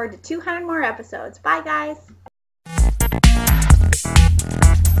looking forward to 200 more episodes. Bye, guys.